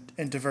plays in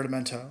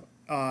Divertimento,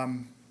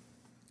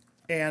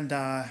 and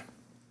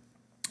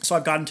so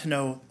I've gotten to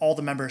know all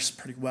the members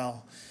pretty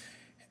well,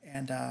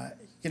 and I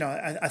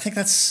think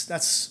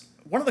that's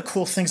one of the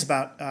cool things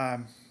about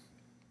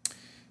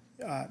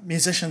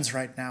musicians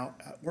right now.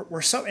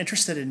 We're so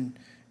interested in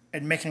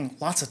making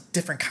lots of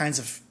different kinds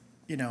of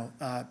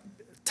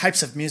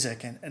types of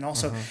music, and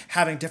also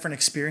having different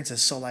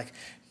experiences. So, like,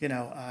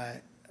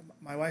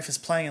 my wife is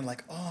playing in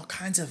like all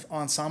kinds of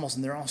ensembles,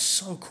 and they're all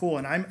so cool,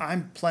 and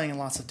I'm playing in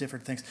lots of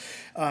different things.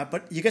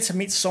 But you get to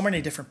meet so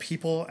many different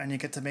people, and you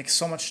get to make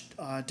so much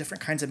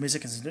different kinds of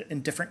music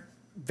in different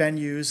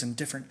venues and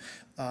different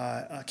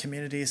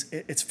communities.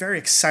 It's very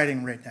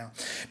exciting right now.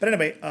 But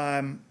anyway,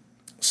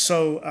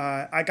 so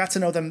I got to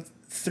know them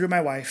through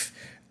my wife.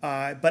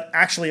 But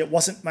actually, it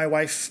wasn't my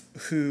wife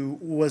who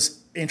was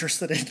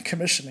interested in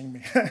commissioning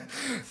me.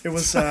 It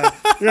was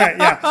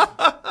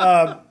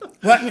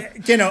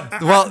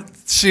well,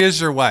 she is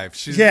your wife.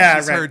 She's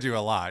heard you a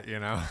lot,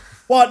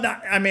 Well, no,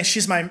 I mean,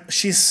 she's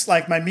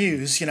like my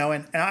muse,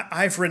 and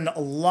I've written a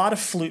lot of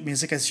flute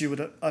music, as you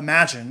would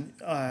imagine,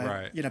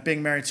 right.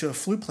 Being married to a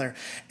flute player.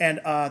 And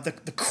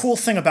the cool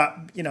thing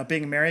about,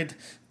 being married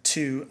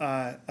to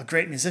a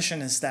great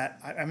musician is that,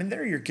 I mean,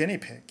 they're your guinea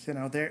pig,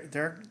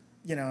 they're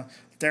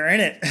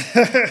in it.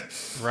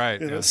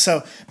 Right. Yeah.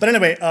 So, but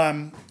anyway,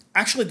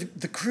 actually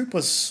the group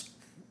was,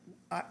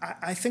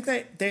 I think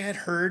they had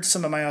heard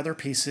some of my other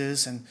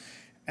pieces, and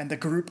the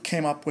group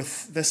came up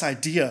with this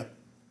idea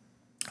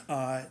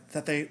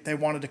that they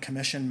wanted to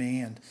commission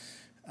me,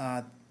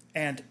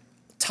 and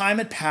time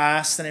had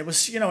passed, and it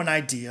was, an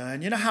idea,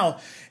 and how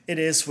it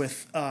is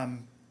with,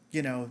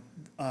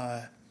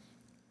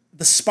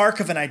 the spark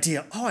of an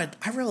idea. Oh,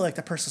 I really like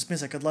that person's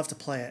music. I'd love to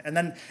play it. And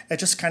then it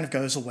just kind of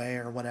goes away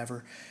or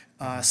whatever.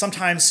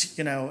 Sometimes,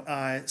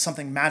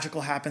 something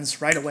magical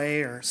happens right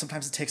away, or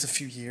sometimes it takes a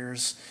few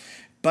years.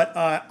 But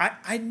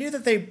I knew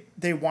that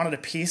they wanted a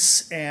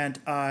piece, and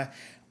I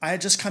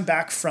had just come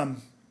back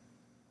from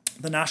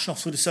the National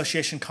Flute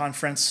Association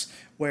conference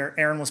where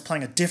Erin was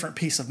playing a different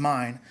piece of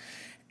mine.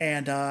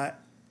 And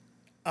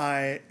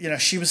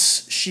she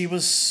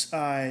was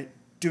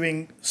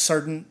doing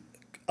certain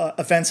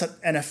events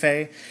at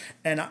NFA,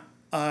 and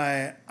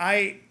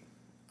I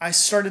I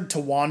started to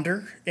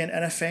wander in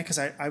NFA because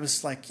I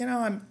was like,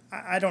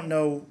 I don't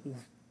know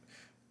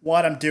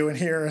what I'm doing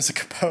here as a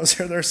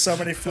composer. There's so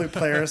many flute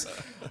players.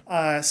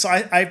 So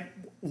I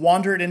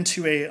wandered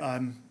into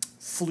a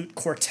flute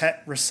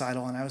quartet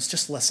recital, and I was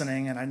just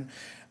listening, and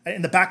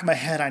in the back of my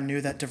head, I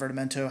knew that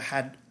Divertimento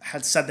had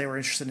said they were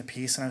interested in a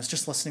piece, and I was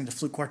just listening to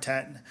flute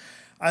quartet, and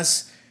I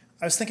was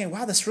thinking,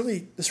 wow, this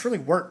really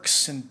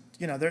works, and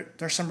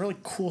there's some really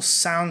cool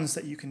sounds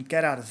that you can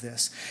get out of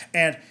this,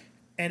 and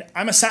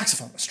I'm a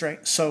saxophonist,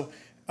 right? So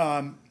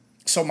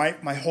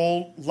my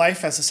whole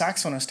life as a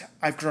saxophonist,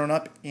 I've grown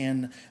up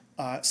in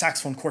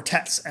saxophone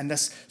quartets, and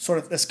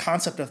this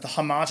concept of the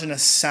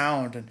homogeneous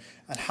sound and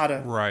how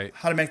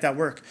to make that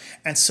work,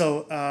 and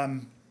so.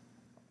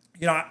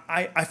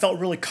 I felt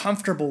really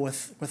comfortable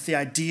with the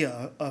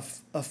idea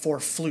of 4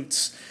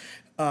 flutes.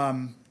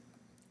 And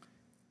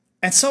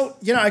so,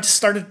 it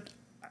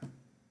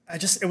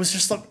was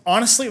just a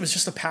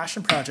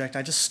passion project.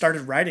 I just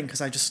started writing because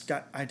I just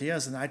got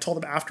ideas, and I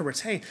told them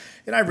afterwards, hey,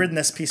 I've written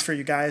this piece for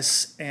you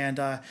guys, and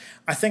I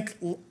think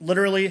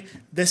literally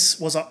this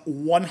was a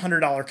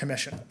 $100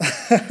 commission.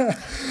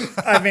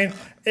 I mean,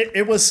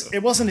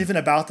 it wasn't even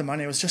about the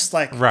money. It was just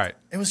like,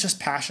 it was just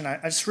passion.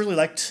 I just really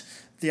liked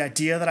the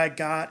idea that I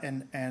got,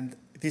 and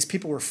these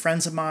people were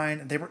friends of mine,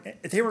 and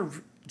they were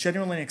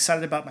genuinely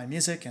excited about my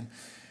music,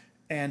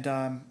 and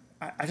I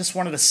just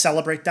wanted to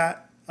celebrate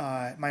that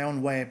my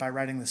own way by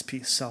writing this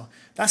piece. So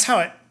that's how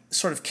it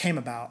sort of came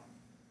about.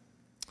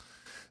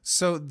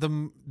 So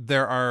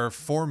there are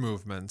 4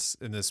 movements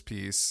in this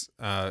piece,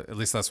 at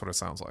least that's what it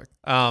sounds like.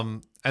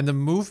 And the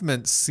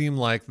movements seem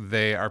like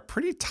they are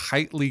pretty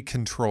tightly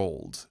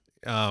controlled.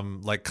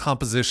 Like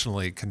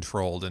compositionally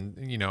controlled, and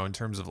in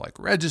terms of like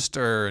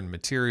register and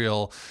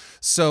material.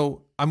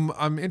 So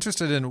I'm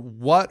interested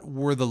in what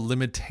were the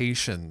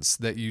limitations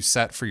that you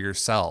set for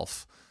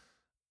yourself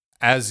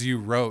as you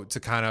wrote to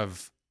kind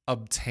of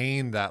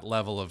obtain that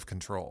level of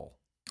control.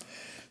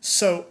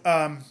 So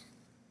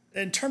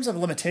in terms of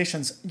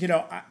limitations,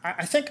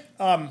 I think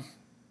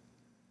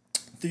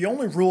the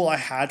only rule I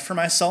had for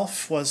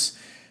myself was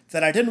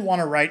that I didn't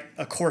want to write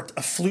a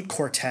flute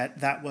quartet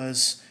that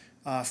was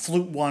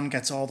flute 1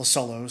 gets all the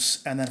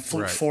solos, and then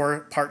flute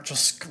 4 part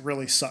just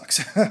really sucks.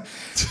 I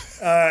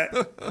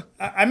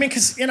mean,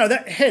 because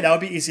that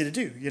would be easy to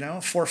do.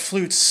 4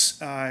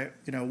 flutes,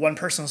 1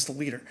 person is the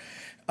leader.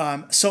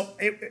 So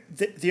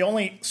the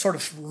only sort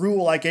of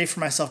rule I gave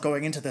for myself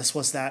going into this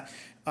was that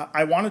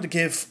I wanted to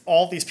give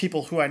all these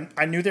people who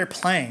I knew they're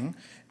playing,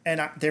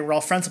 and they were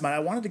all friends of mine. I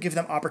wanted to give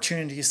them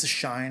opportunities to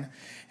shine,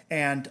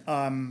 and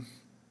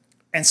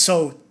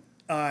so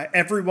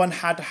everyone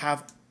had to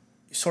have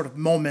sort of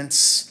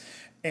moments,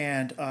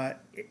 and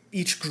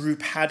each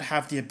group had to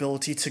have the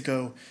ability to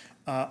go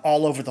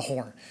all over the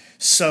horn.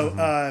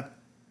 So,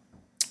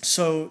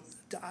 so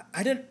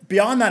I didn't.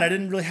 Beyond that, I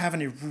didn't really have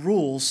any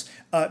rules.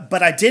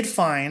 But I did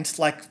find,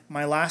 like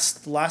the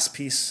last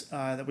piece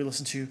that we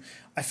listened to,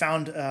 I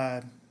found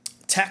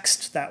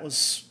text that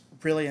was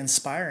really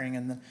inspiring,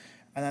 and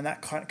then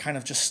that kind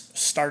of just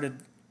started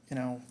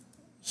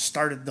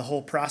the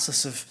whole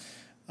process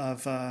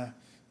of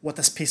what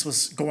this piece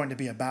was going to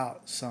be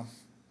about. So.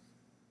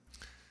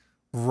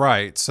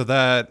 Right. So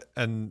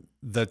and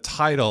the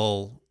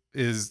title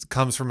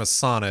comes from a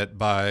sonnet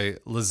by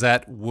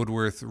Lizette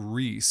Woodworth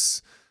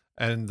Reese,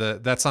 and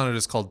that sonnet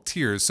is called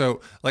Tears.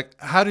 So, like,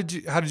 how did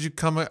you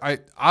come?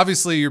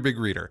 Obviously you're a big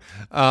reader.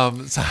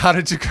 So how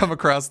did you come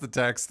across the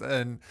text,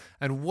 and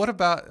what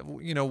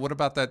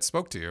about that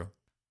spoke to you?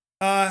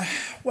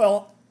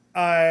 Well,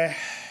 I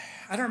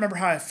don't remember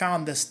how I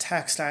found this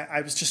text.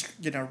 I was just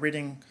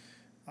reading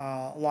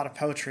a lot of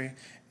poetry,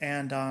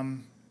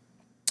 and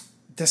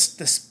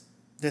this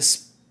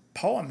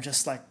poem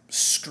just like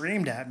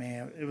screamed at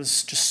me. It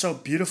was just so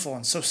beautiful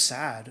and so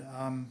sad.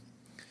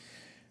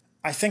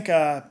 I think,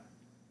 all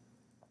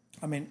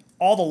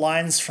the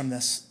lines from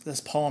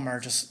this poem are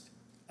just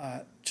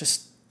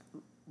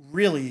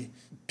really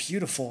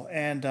beautiful,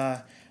 and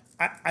I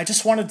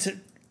just wanted to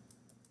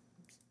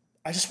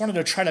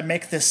try to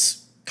make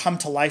this come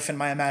to life in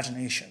my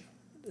imagination.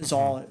 Is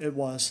all it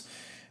was.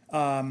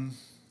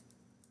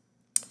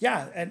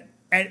 Yeah,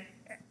 and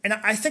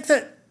I think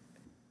that.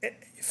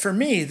 For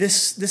me,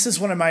 this is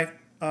one of my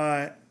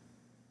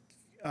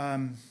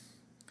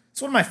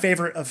it's one of my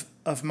favorite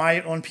of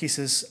my own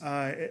pieces.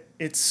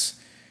 It's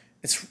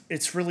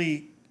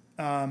really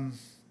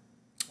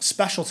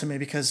special to me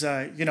because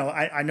I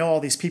know all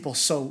these people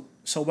so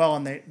well,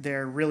 and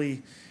they're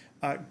really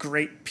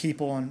great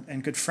people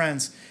and good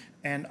friends,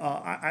 and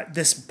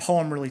this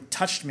poem really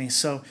touched me.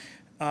 So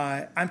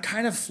I'm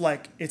kind of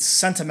like, it's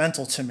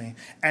sentimental to me,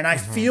 and I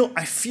feel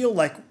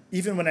like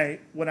even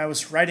when I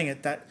was writing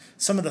it, that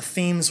some of the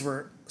themes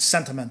were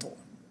sentimental.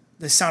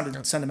 They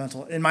sounded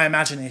sentimental in my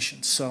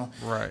imagination. So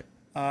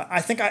I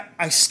think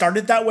I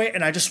started that way,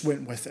 and I just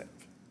went with it.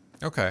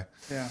 Okay.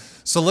 Yeah.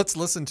 So let's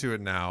listen to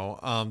it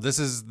now. This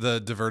is the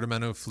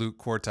Divertimento Flute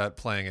Quartet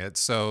playing it.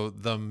 So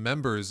the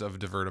members of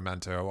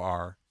Divertimento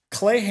are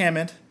Clay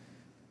Hammond,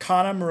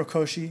 Kana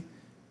Murokoshi,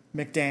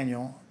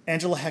 McDaniel,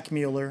 Angela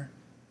Heckmuller,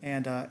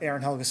 and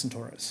Aaron Helgeson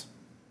Torres.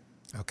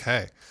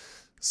 Okay.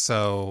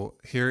 So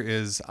here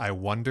is I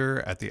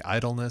Wonder at the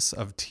Idleness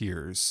of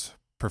Tears,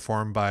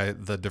 performed by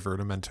the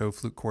Divertimento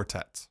Flute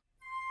Quartet.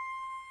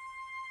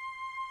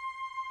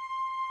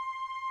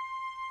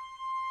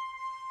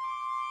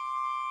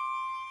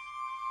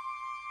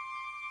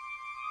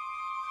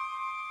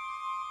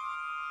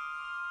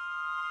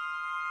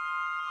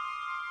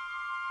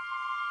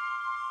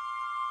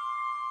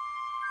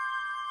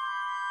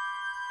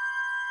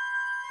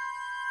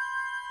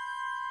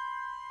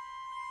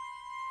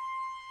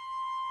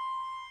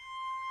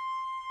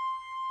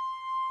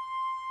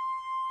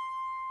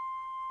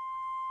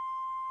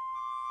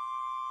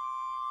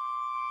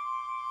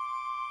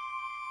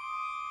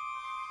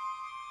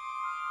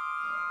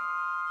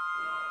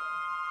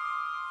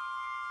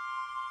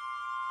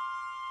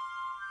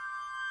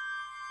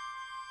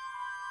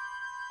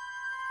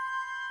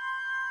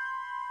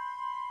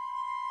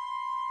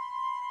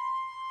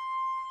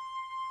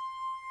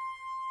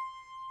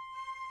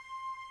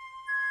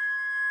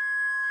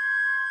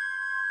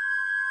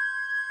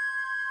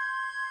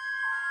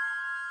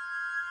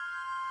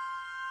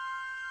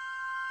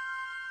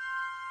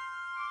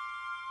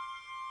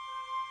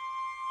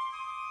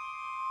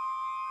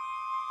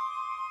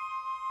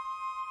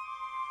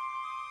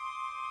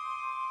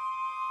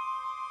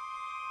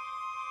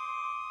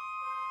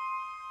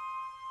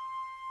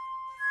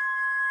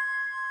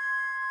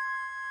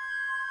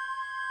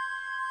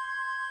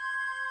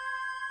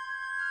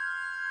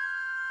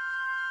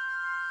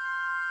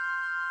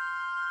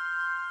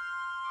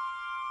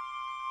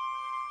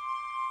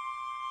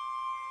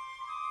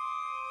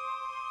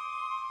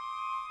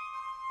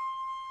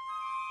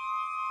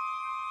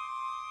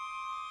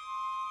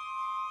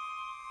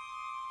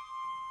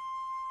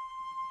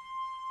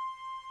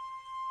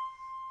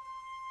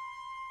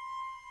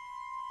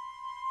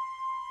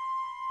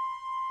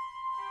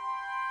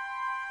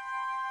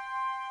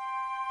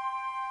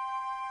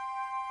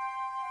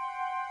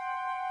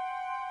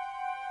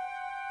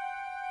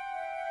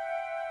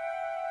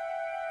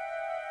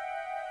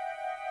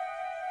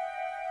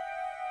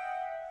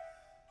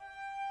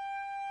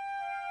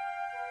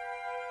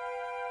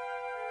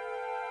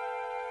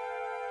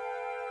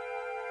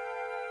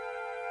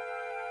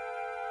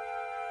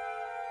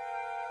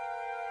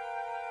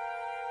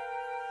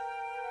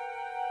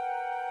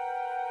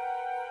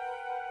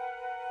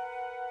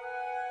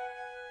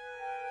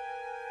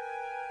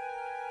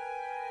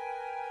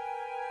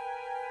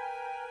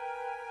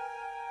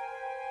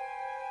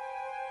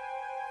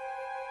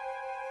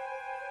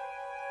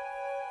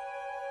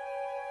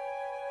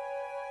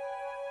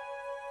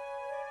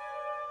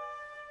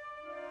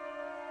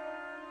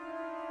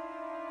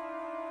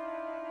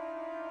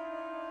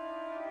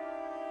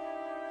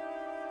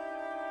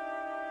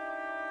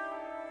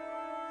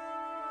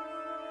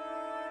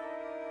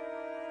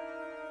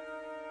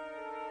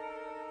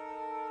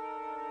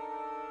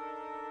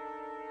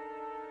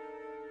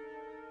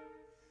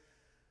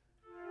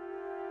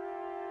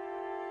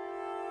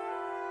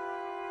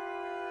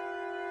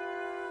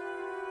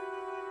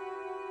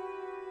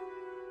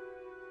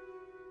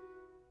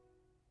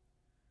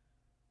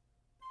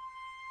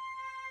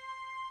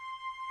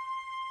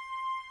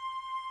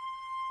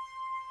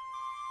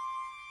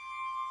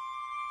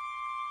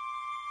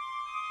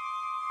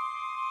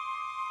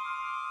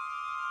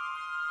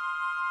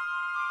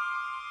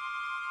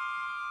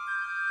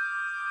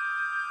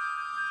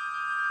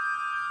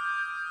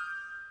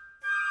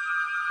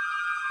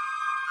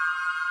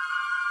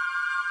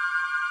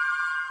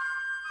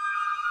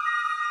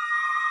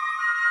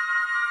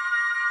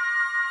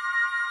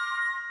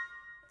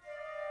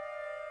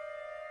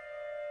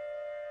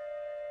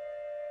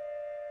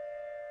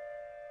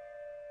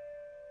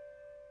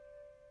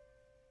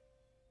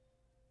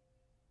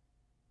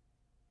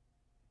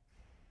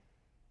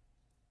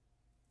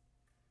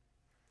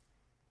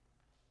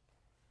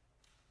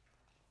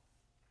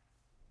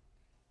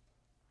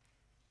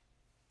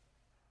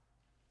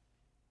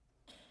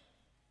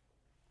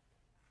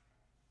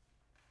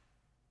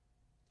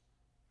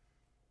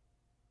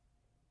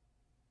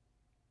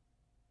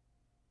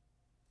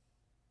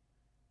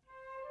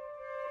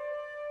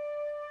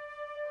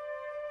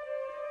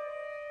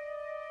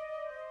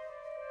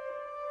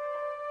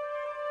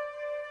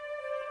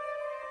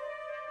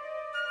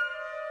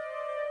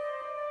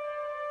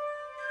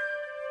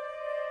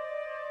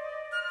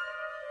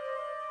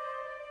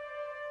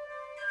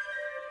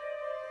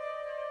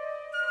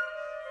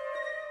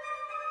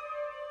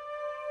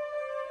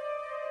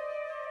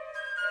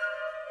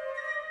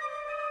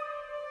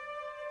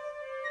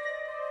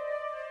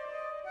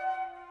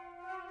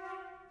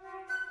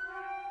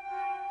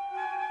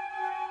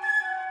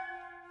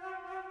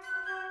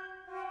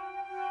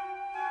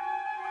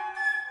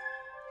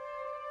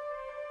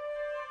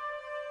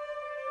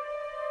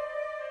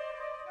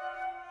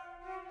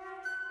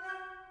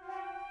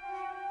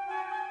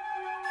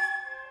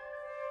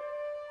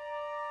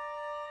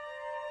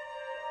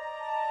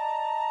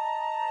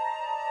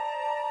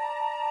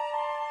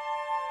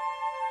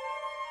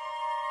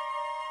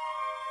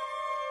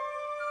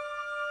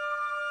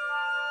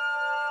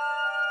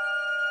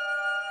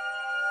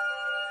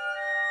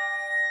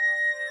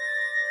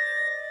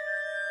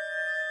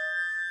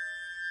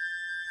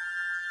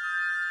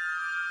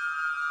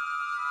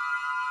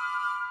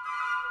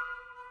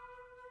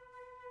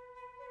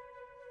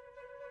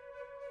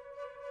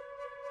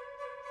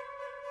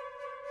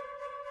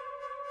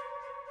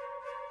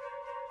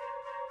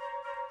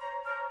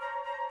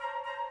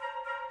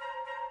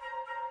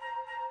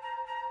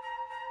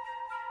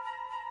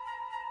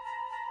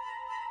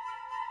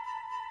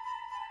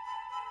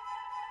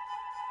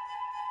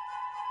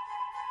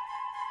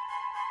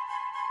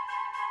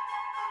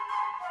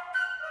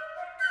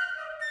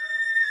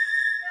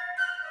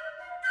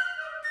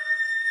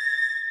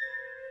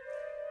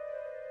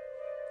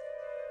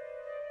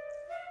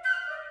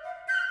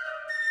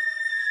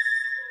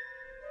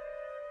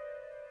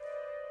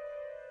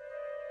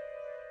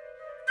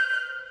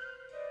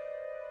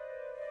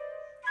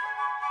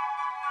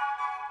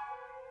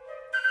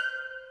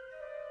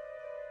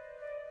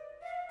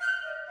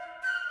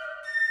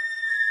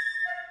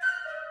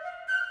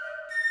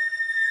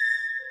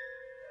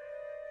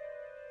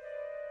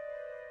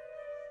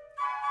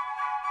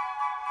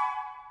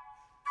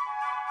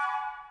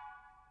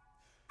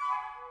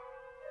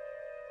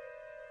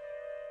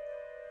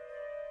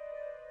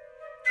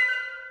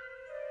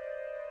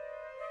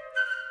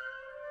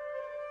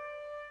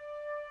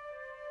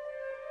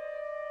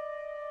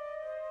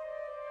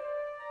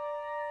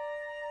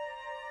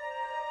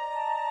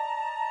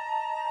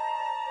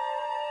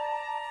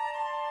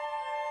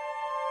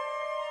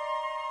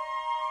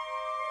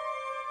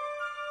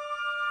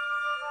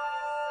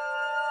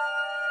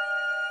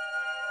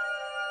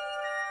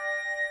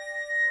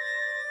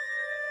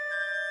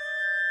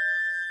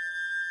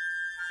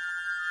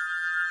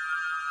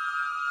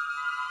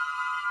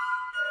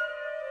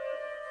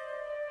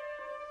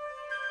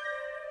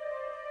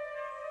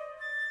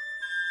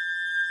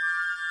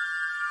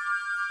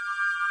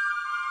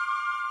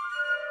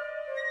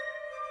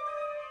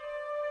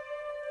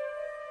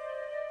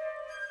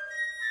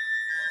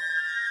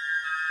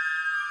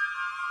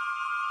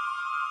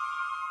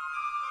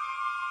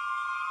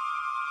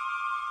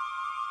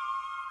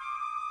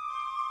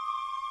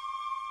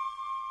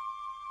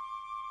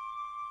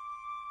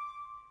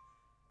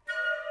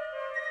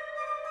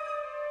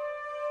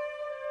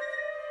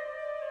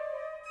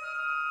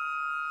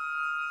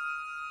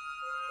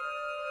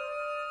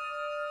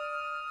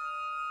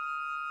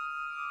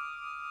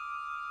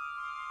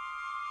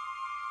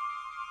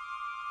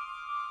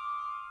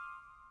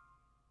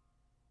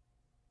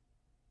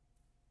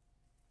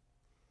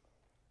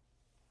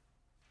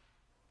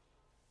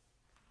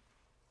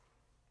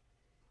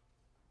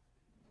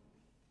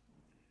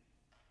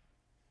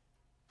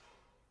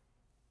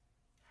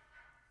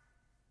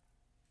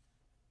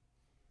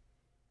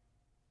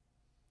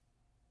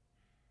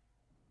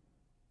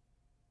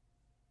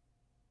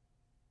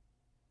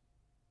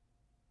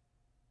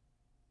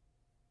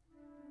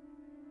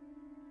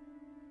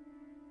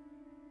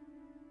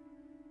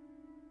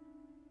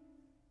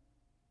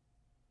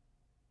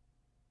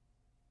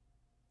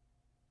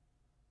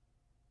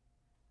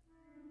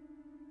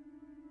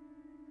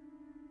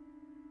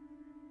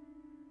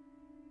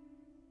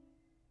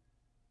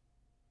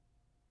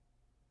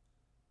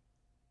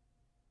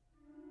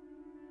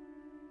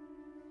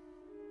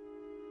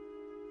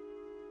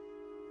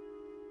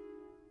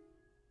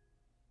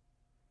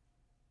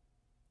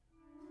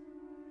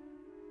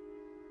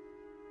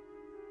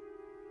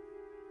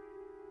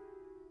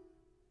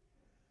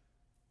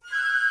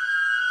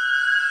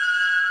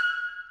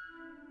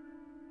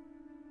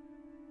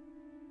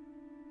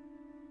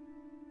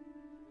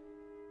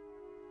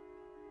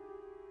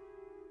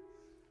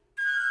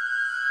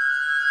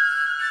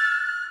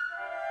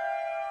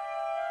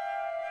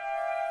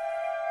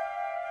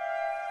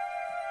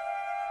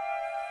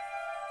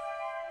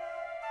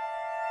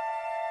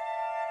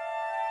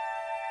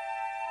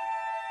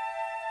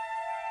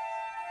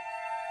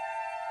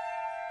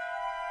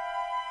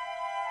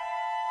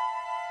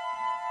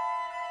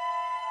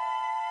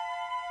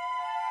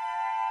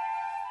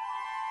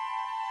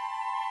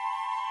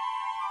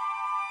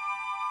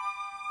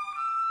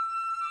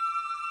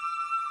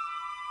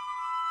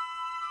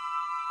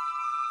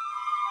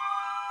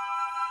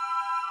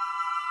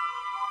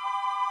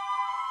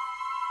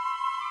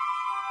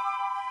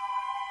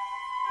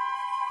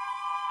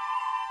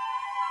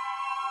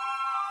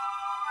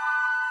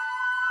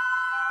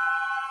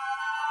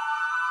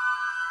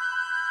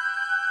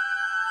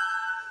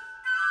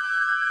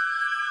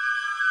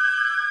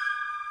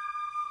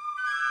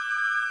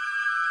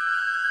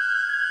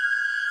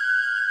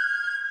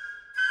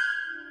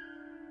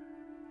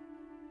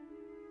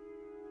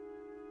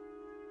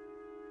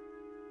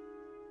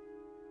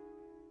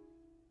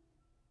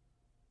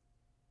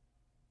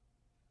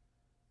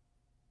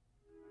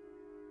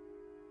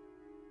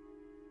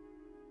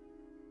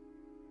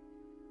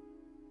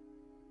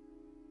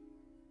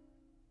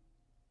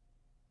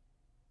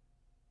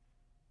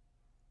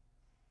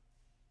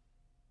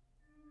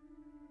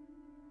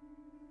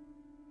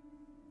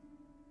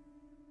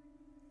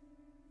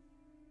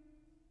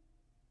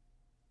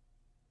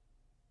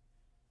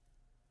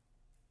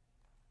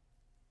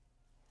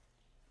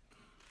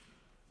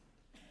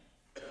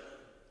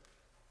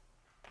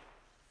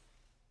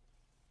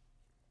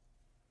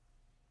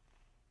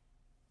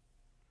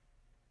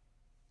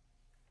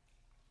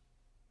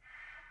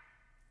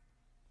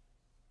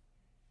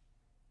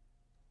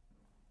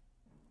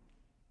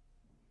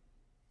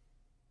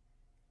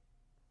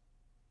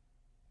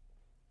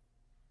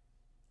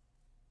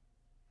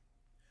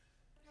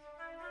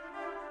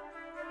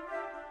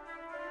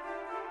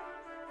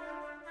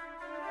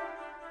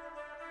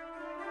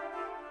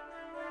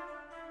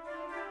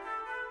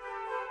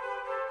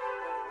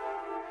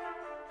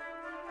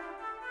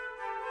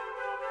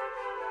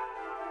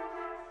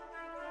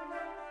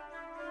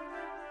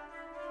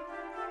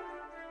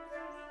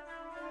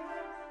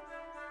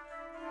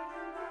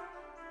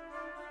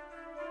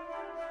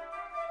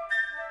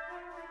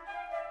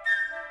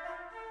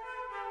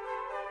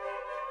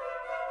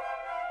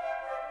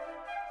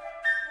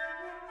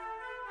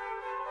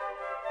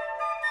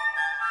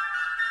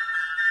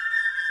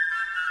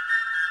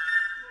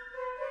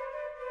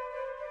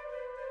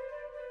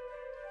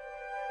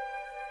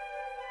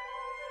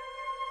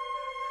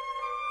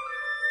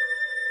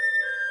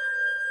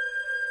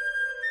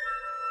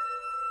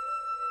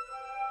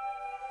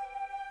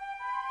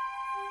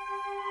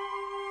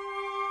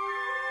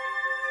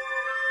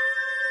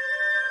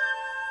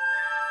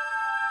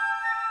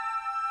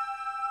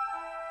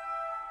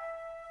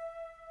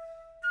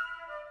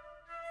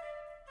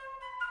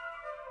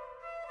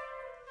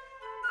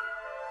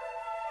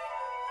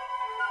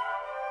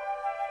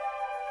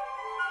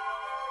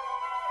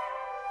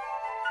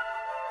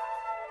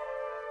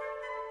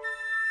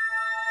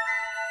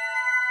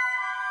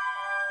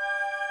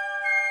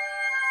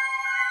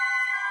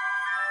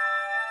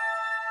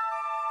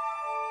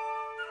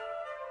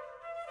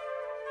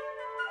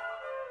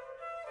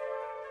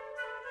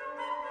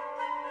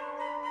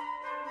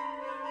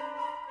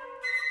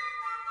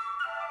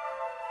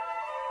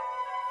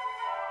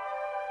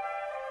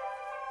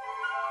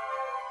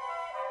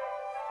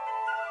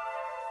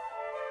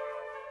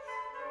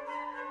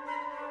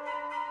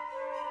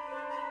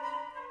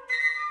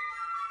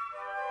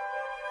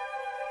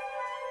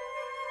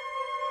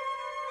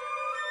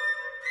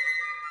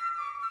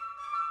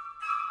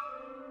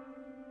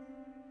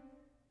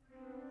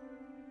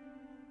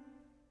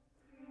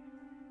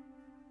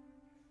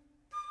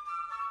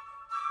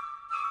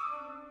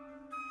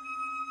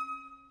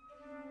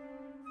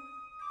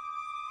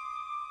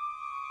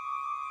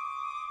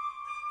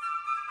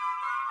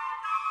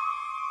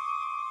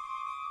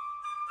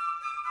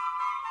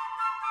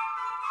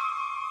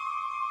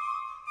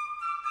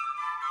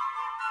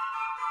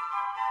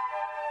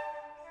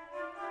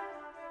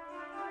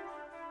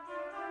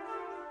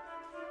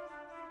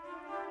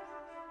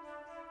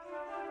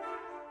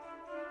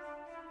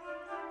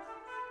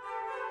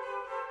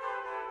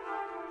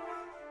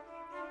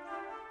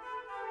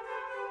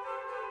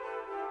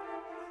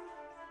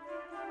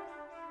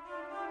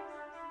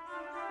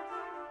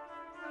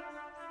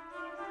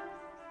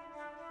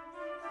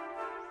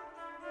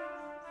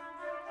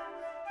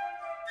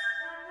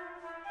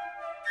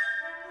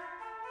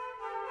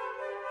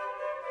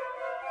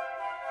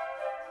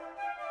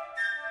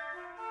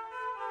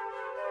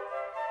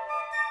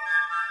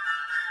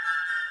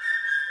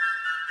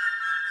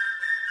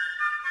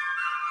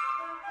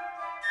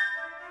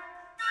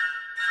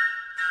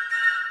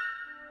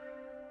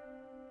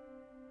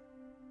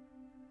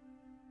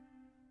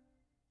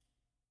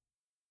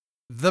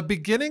 the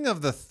beginning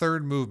of the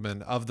third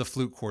movement of the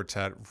flute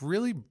quartet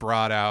really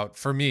brought out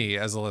for me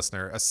as a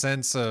listener a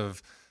sense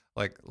of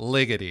like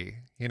Ligeti,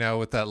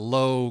 with that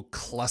low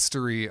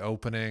clustery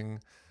opening,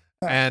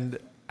 and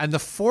the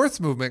fourth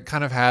movement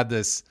kind of had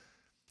this.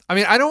 I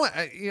mean, I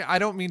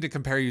don't mean to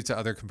compare you to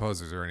other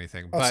composers or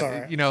anything, but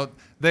right.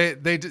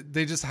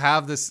 they just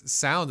have this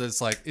sound that's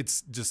like,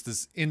 it's just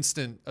this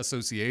instant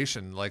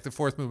association. Like the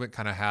fourth movement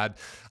kind of had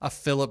a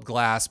Philip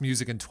Glass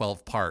music in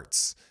 12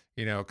 parts,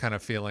 kind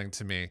of feeling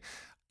to me.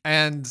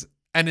 And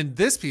in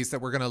this piece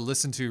that we're going to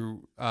listen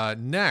to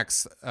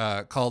next,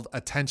 called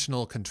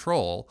Attentional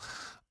Control,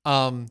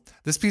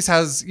 this piece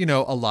has,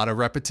 a lot of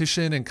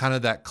repetition and kind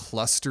of that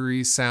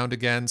clustery sound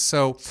again.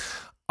 So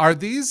are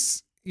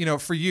these,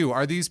 for you,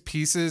 are these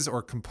pieces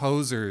or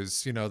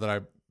composers, that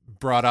I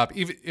brought up,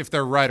 even if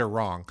they're right or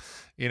wrong,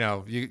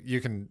 you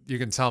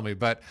can tell me,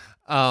 but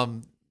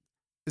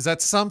is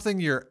that something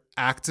you're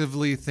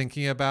actively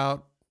thinking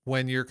about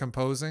when you're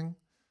composing?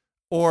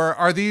 Or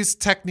are these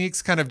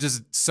techniques kind of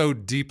just so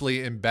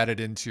deeply embedded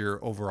into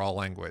your overall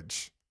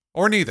language?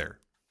 Or neither?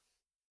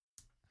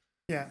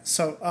 Yeah.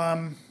 So,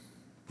 I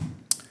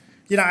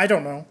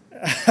don't know.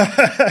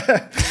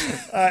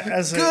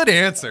 Good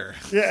answer.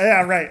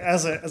 Yeah, right.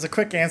 As a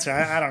quick answer,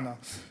 I don't know.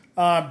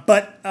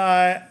 But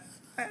I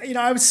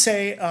would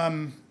say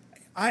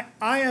I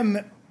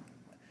am,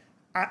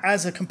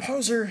 as a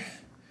composer,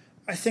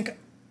 I think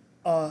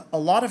a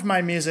lot of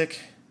my music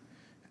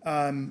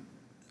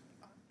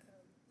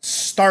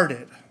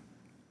started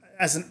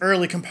as an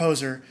early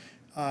composer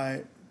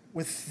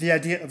with the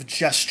idea of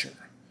gesture.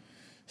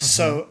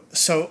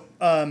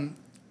 Mm-hmm.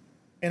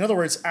 In other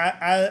words,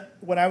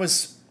 when I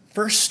was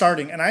first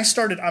starting,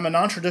 I'm a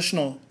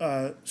non-traditional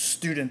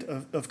student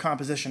of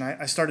composition.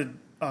 I started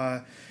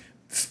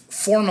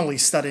formally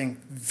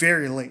studying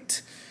very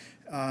late.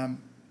 I've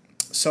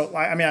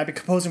been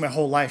composing my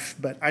whole life,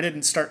 but I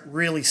didn't start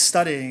really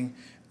studying.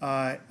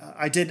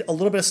 I did a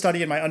little bit of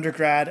study in my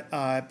undergrad,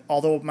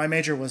 although my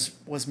major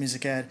was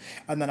music ed,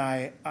 and then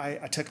I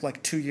took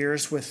like 2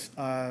 years with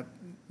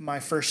my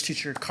first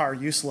teacher, Carr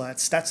Usla at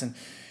Stetson,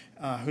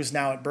 who's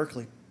now at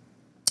Berkeley.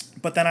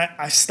 But then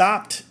I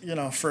stopped,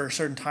 for a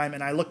certain time,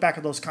 and I look back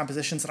at those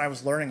compositions and I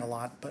was learning a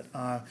lot. But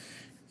I'm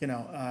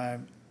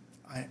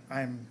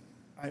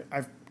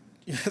a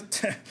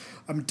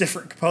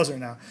different composer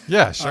now.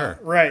 Yeah, sure.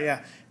 Right,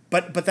 yeah.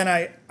 But then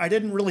I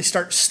didn't really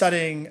start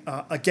studying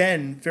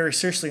again very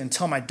seriously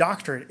until my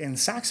doctorate in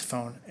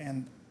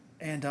saxophone,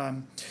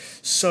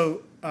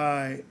 so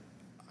I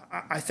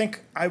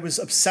think I was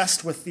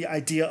obsessed with the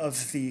idea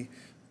of the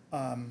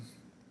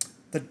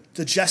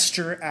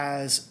gesture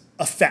as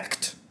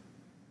effect.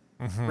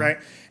 Mm-hmm. Right,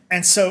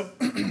 and so,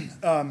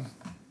 and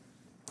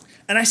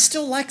I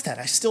still like that.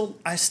 I still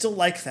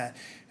like that,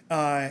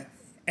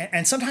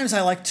 and sometimes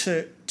I like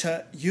to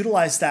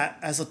utilize that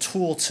as a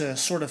tool to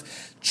sort of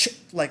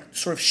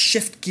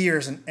shift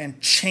gears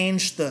and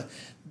change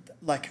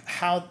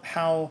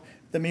how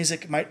the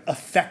music might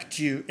affect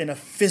you in a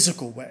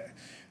physical way.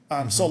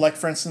 So, like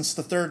for instance,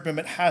 the third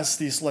movement has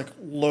these like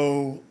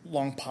low,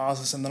 long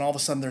pauses, and then all of a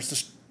sudden there's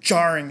this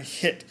jarring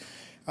hit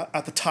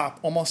at the top,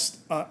 almost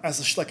as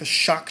a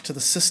shock to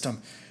the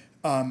system.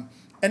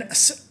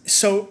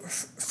 So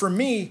for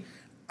me,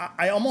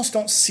 I almost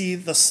don't see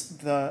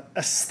the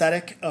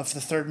aesthetic of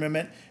the third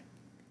movement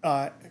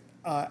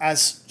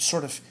as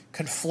sort of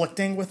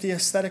conflicting with the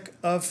aesthetic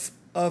of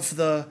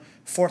the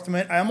fourth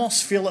movement. I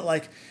almost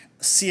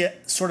see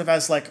it sort of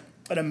as like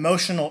an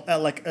emotional,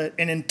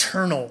 an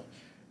internal,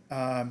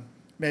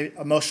 maybe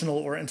emotional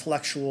or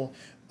intellectual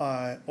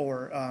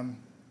or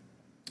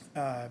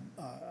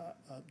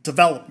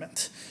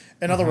development.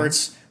 In other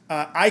words,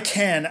 I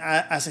can,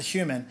 as a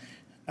human,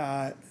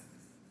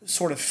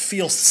 sort of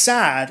feel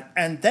sad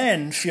and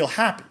then feel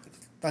happy.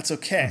 That's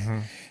okay.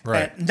 Mm-hmm.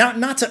 Right. And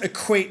not to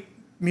equate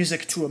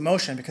music to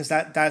emotion, because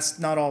that's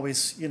not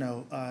always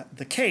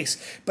the case.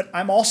 But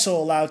I'm also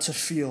allowed to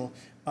feel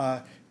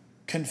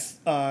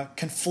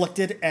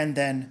conflicted and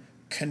then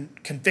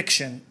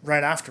conviction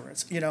right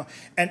afterwards.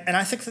 And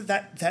I think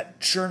that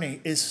journey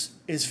is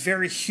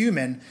very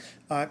human,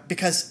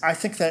 because I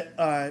think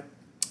that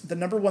the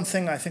number one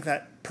thing I think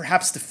that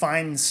perhaps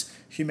defines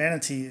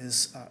humanity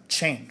is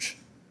change.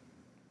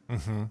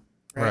 Mm-hmm.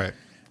 Right.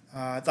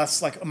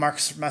 That's like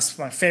that's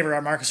my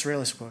favorite Marcus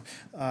Aurelius quote.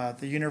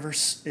 The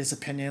universe is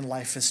opinion,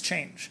 life is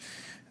change.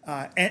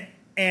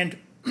 And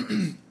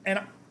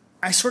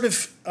I sort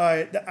of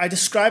I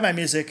describe my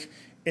music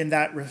in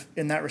that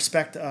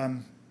respect.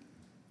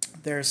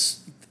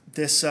 There's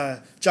this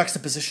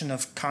juxtaposition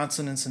of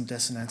consonance and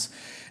dissonance,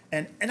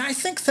 and I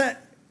think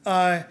that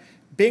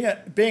being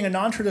a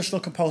non-traditional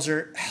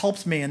composer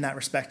helped me in that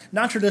respect.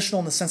 Non-traditional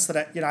in the sense that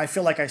I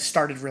feel like I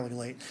started really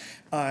late.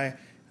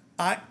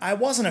 I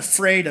wasn't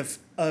afraid of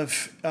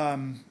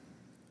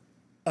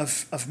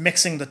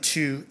mixing the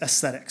two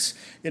aesthetics.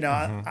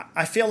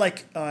 I feel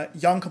like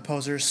young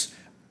composers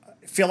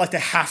feel like they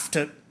have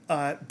to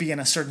be in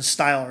a certain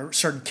style or a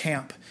certain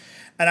camp,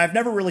 and I've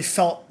never really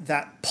felt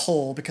that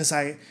pull, because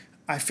I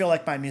feel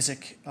like my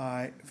music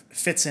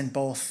fits in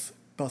both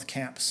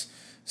camps.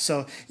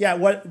 So yeah,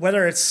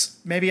 whether it's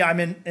maybe I'm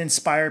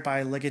inspired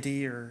by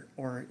Ligeti or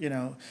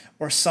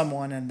or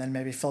someone, and then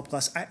maybe Philip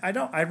Glass.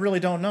 I really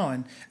don't know,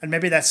 and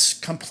maybe that's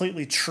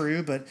completely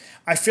true, but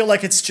I feel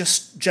like it's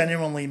just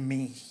genuinely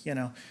me.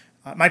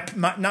 My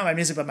not my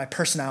music, but my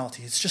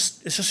personality. It's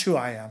just who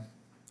I am.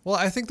 Well,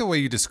 I think the way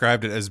you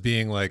described it as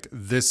being like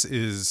this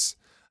is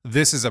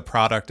a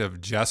product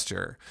of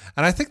gesture.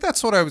 And I think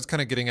that's what I was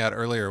kind of getting at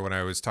earlier when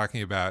I was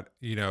talking about,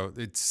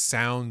 it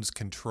sounds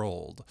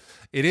controlled.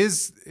 I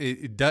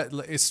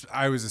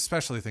was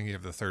especially thinking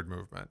of the third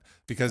movement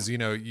because,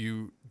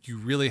 you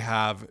really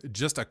have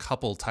just a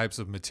couple types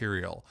of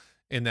material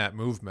in that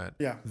movement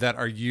Yeah. that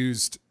are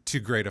used to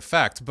great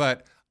effect.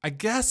 But I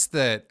guess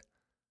that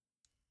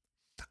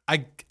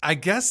I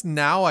guess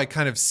now I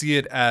kind of see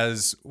it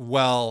as,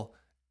 well,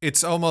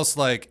 it's almost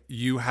like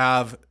you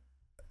have,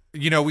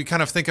 we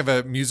kind of think of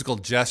a musical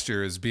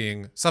gesture as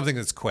being something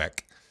that's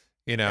quick,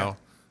 Yeah.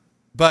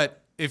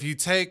 but if you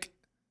take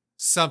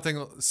something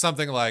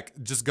like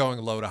just going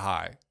low to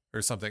high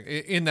or something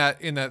in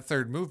that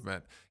third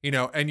movement,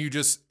 and you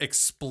just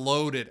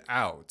explode it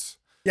out.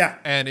 Yeah.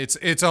 And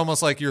it's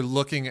almost like you're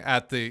looking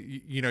at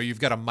you've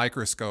got a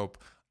microscope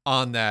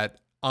on that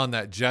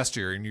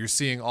gesture, and you're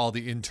seeing all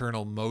the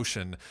internal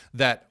motion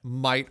that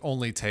might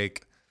only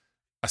take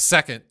a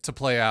second to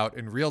play out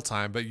in real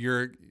time, but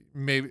you're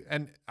maybe,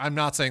 and I'm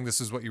not saying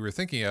this is what you were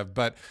thinking of,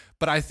 but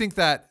I think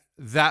that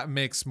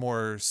makes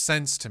more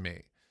sense to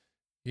me,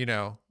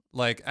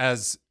 like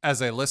as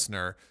a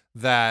listener,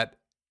 that,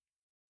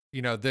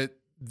 that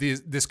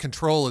this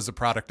control is a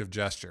product of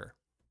gesture.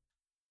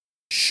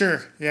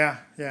 Sure. Yeah.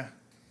 Yeah.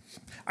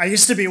 I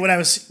used to be when I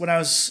was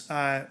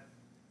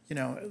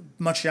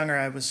much younger.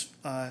 I was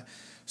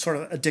sort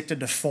of addicted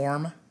to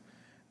form,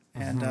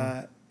 and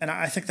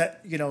I think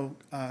that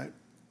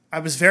I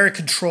was very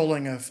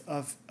controlling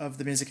of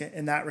the music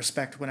in that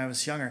respect when I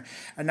was younger,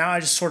 and now I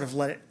just sort of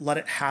let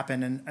it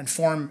happen, and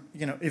form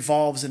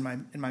evolves in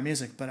my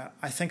music. But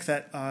I think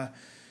that I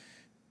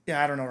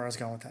don't know where I was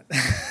going with that.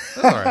 That's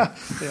all right.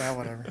 Yeah,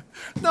 whatever.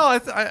 No, I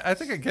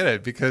think I get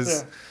it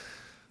because.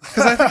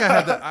 Because I think I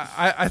had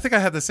I think I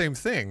had the same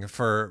thing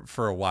for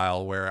a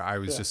while where I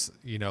was just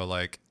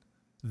like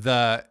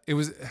it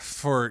was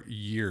for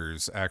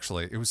years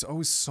actually. It was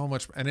always so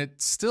much, and it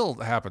still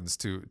happens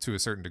to a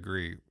certain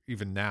degree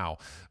even now.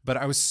 But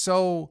I was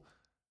so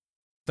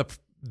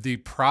the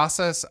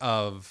process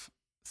of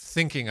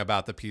thinking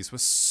about the piece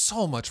was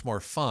so much more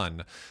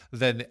fun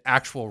than the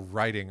actual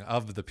writing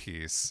of the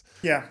piece.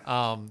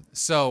 Yeah.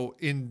 So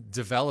in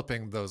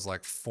developing those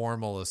like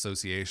formal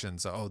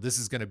associations, this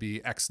is going to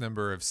be X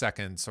number of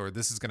seconds, or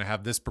this is going to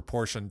have this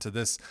proportion to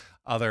this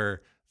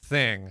other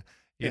thing,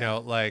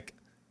 like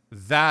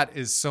that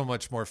is so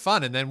much more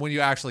fun. And then when you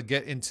actually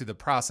get into the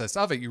process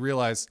of it, you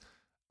realize,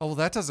 well,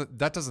 that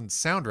doesn't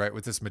sound right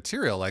with this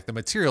material. Like the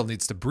material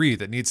needs to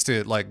breathe. It needs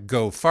to like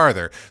go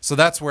farther. So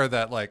that's where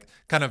that like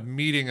kind of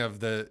meeting of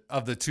the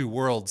two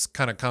worlds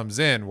kind of comes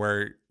in,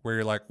 where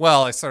you're like,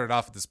 well, I started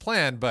off with this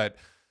plan, but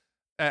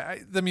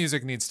the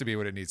music needs to be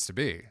what it needs to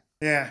be.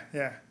 Yeah.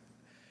 Yeah.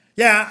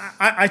 Yeah.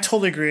 I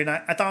totally agree, and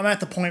I thought I'm at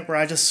the point where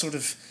I just sort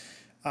of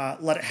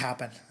let it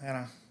happen.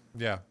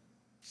 Yeah.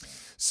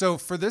 So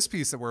for this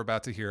piece that we're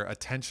about to hear,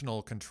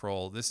 Attentional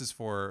Control, this is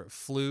for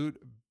flute,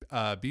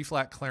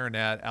 B-flat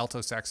clarinet,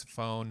 alto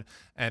saxophone,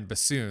 and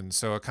bassoon.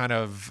 So a kind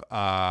of,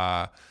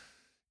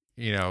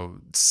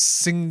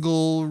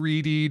 single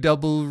reedy,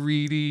 double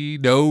reedy,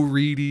 no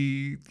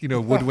reedy,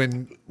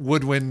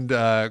 woodwind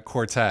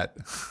quartet.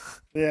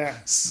 Yeah.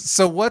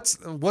 So what's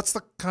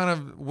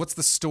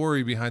the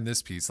story behind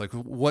this piece? Like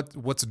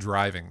what's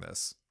driving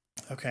this?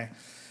 Okay.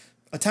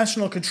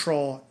 Attentional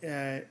control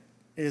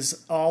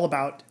is all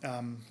about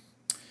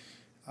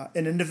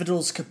an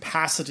individual's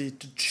capacity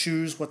to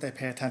choose what they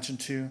pay attention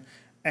to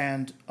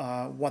and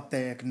what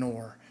they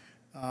ignore.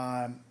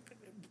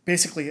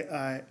 Basically,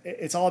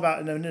 it's all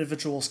about an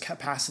individual's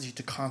capacity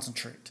to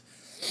concentrate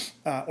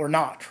or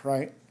not,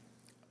 right?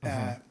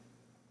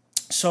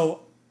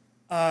 So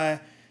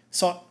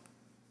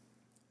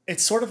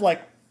it's sort of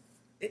like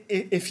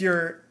if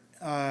you're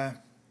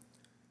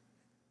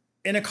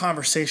in a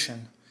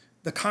conversation,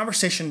 the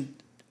conversation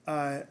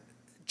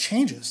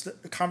changes.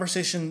 The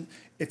conversation,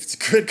 if it's a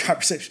good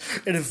conversation,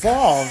 it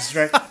evolves,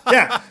 right?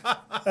 Yeah.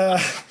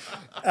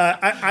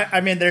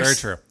 I mean, there's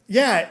very true.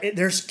 Yeah,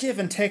 there's give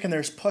and take, and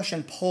there's push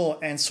and pull,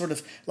 and sort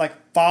of like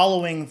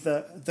following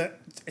the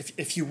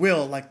if you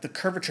will, like the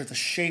curvature, the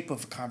shape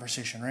of a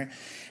conversation, right?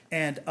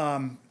 And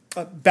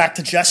back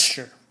to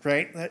gesture,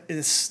 right? That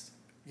is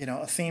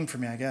a theme for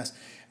me, I guess.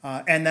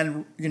 And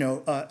then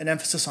an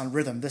emphasis on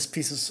rhythm. This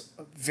piece is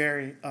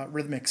very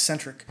rhythm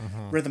centric,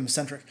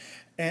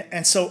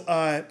 and so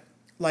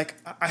like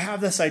I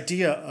have this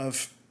idea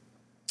of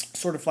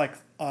sort of like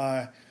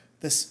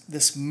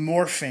this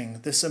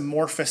morphing, this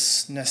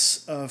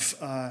amorphousness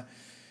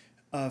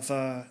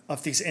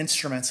of these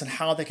instruments, and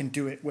how they can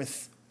do it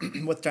with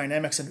with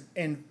dynamics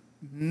and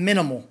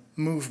minimal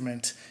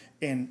movement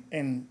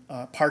in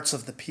parts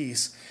of the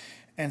piece,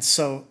 and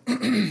so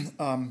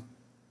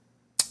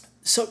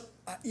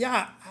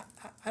yeah.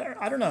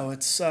 I don't know.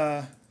 It's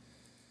I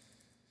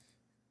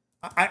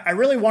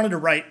really wanted to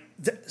write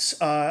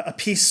a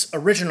piece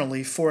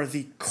originally for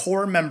the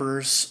core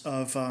members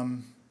of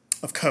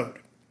Code.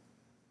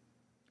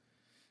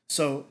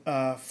 So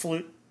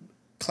flute,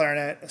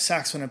 clarinet,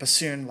 saxophone, and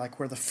bassoon, like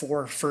were the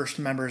four first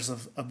members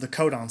of the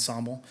Code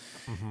ensemble.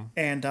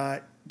 And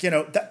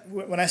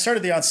when I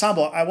started the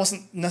ensemble, I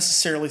wasn't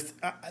necessarily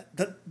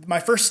my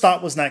first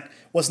thought was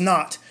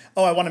not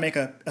oh, I want to make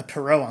a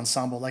Perot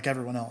ensemble like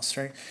everyone else,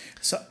 right?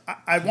 So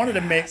I wanted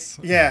to make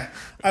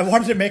I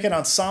wanted to make an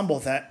ensemble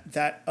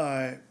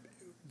that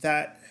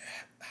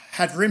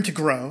had room to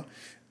grow.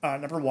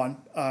 Number one,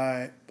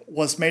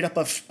 was made up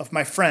of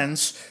my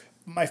friends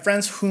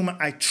whom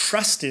I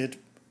trusted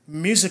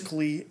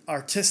musically,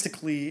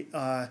 artistically,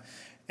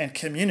 and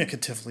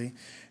communicatively,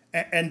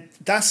 and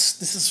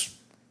this is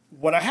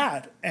what I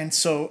had. And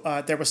so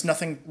there was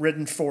nothing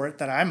written for it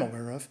that I'm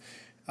aware of.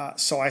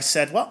 So I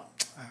said, well,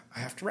 I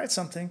have to write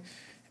something,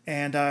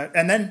 and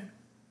then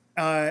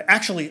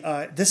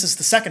this is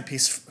the second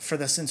piece for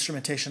this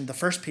instrumentation. The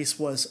first piece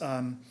was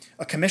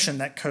a commission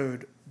that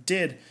Code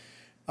did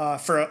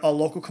for a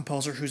local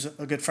composer who's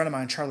a good friend of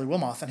mine, Charlie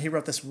Wilmoth, and he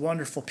wrote this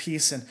wonderful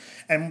piece,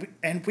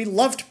 and we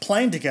loved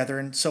playing together,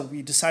 and so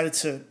we decided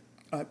to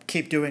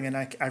keep doing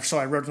it. And so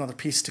I wrote another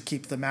piece to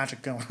keep the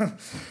magic going.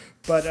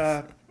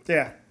 But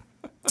yeah,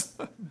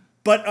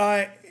 but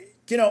I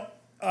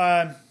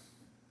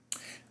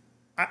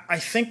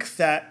think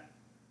that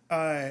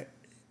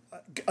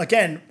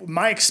again,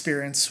 my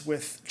experience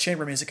with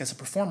chamber music as a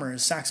performer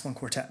is saxophone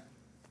quartet,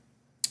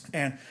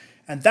 and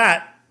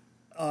that.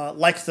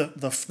 Like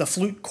the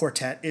flute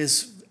quartet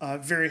is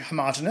very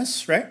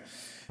homogeneous, right?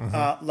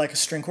 Like a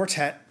string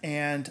quartet,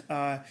 and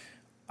I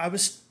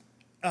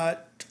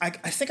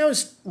think I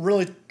was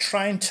really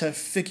trying to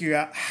figure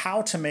out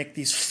how to make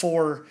these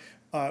four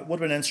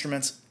woodwind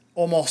instruments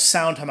almost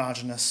sound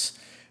homogeneous.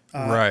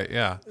 Right.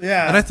 Yeah.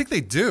 Yeah. And I think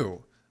they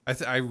do.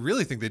 I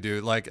really think they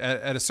do. Like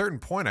at a certain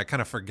point, I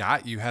kind of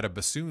forgot you had a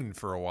bassoon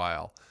for a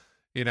while.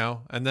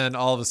 And then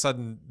all of a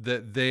sudden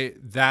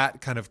that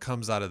kind of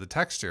comes out of the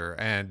texture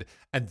and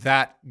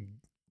that,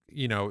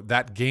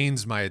 that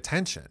gains my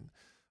attention.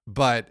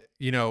 But,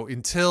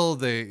 until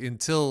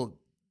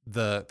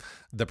the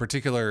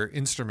particular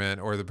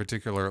instrument or the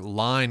particular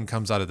line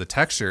comes out of the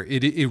texture,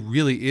 it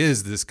really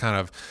is this kind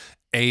of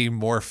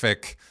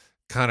amorphic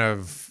kind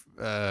of,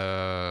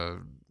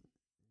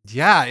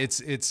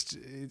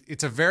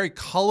 it's a very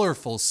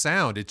colorful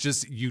sound. It's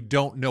just, you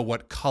don't know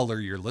what color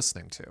you're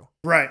listening to.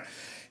 Right.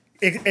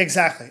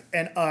 Exactly,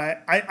 and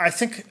I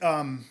think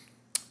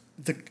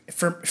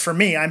for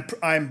me,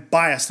 I'm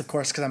biased, of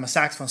course, because I'm a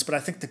saxophonist, but I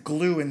think the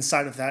glue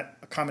inside of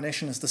that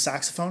combination is the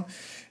saxophone,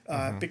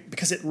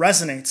 because it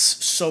resonates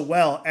so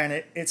well, and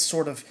it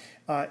sort of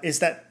is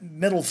that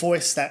middle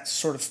voice that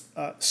sort of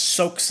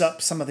soaks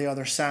up some of the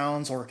other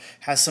sounds or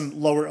has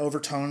some lower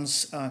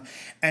overtones,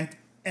 and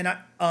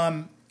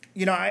I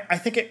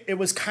think it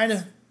was kind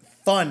of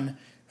fun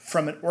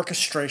from an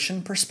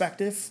orchestration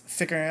perspective,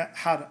 figuring out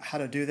how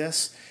to do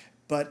this.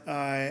 But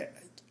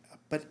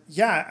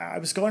yeah, I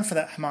was going for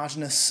that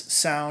homogeneous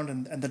sound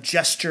and the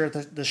gesture,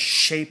 the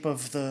shape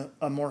of the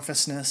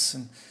amorphousness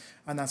and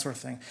that sort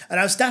of thing. And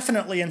I was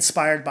definitely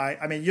inspired by,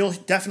 you'll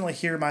definitely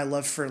hear my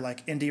love for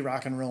like indie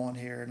rock and roll in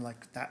here and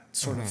like that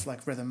sort of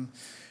like rhythm.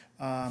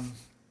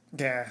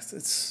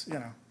 It's,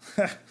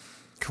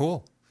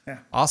 Cool. Yeah.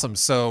 Awesome.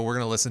 So we're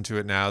going to listen to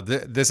it now.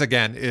 This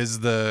again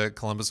is the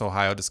Columbus,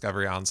 Ohio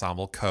Discovery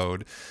Ensemble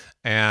Code.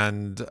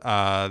 And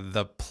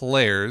the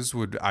players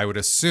I would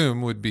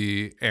assume would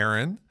be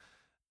Aaron,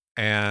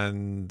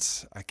 and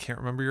I can't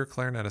remember your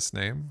clarinetist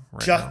name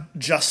right now.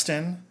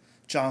 Justin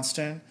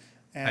Johnston.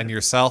 And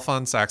yourself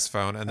on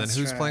saxophone. And then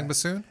who's playing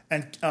bassoon?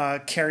 And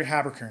Carrie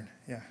Haberkern.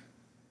 Yeah.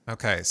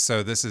 Okay.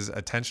 So this is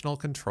attentional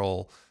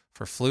control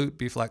for flute,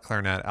 B-flat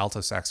clarinet, alto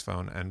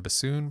saxophone, and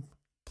bassoon,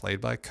 played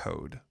by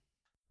Code.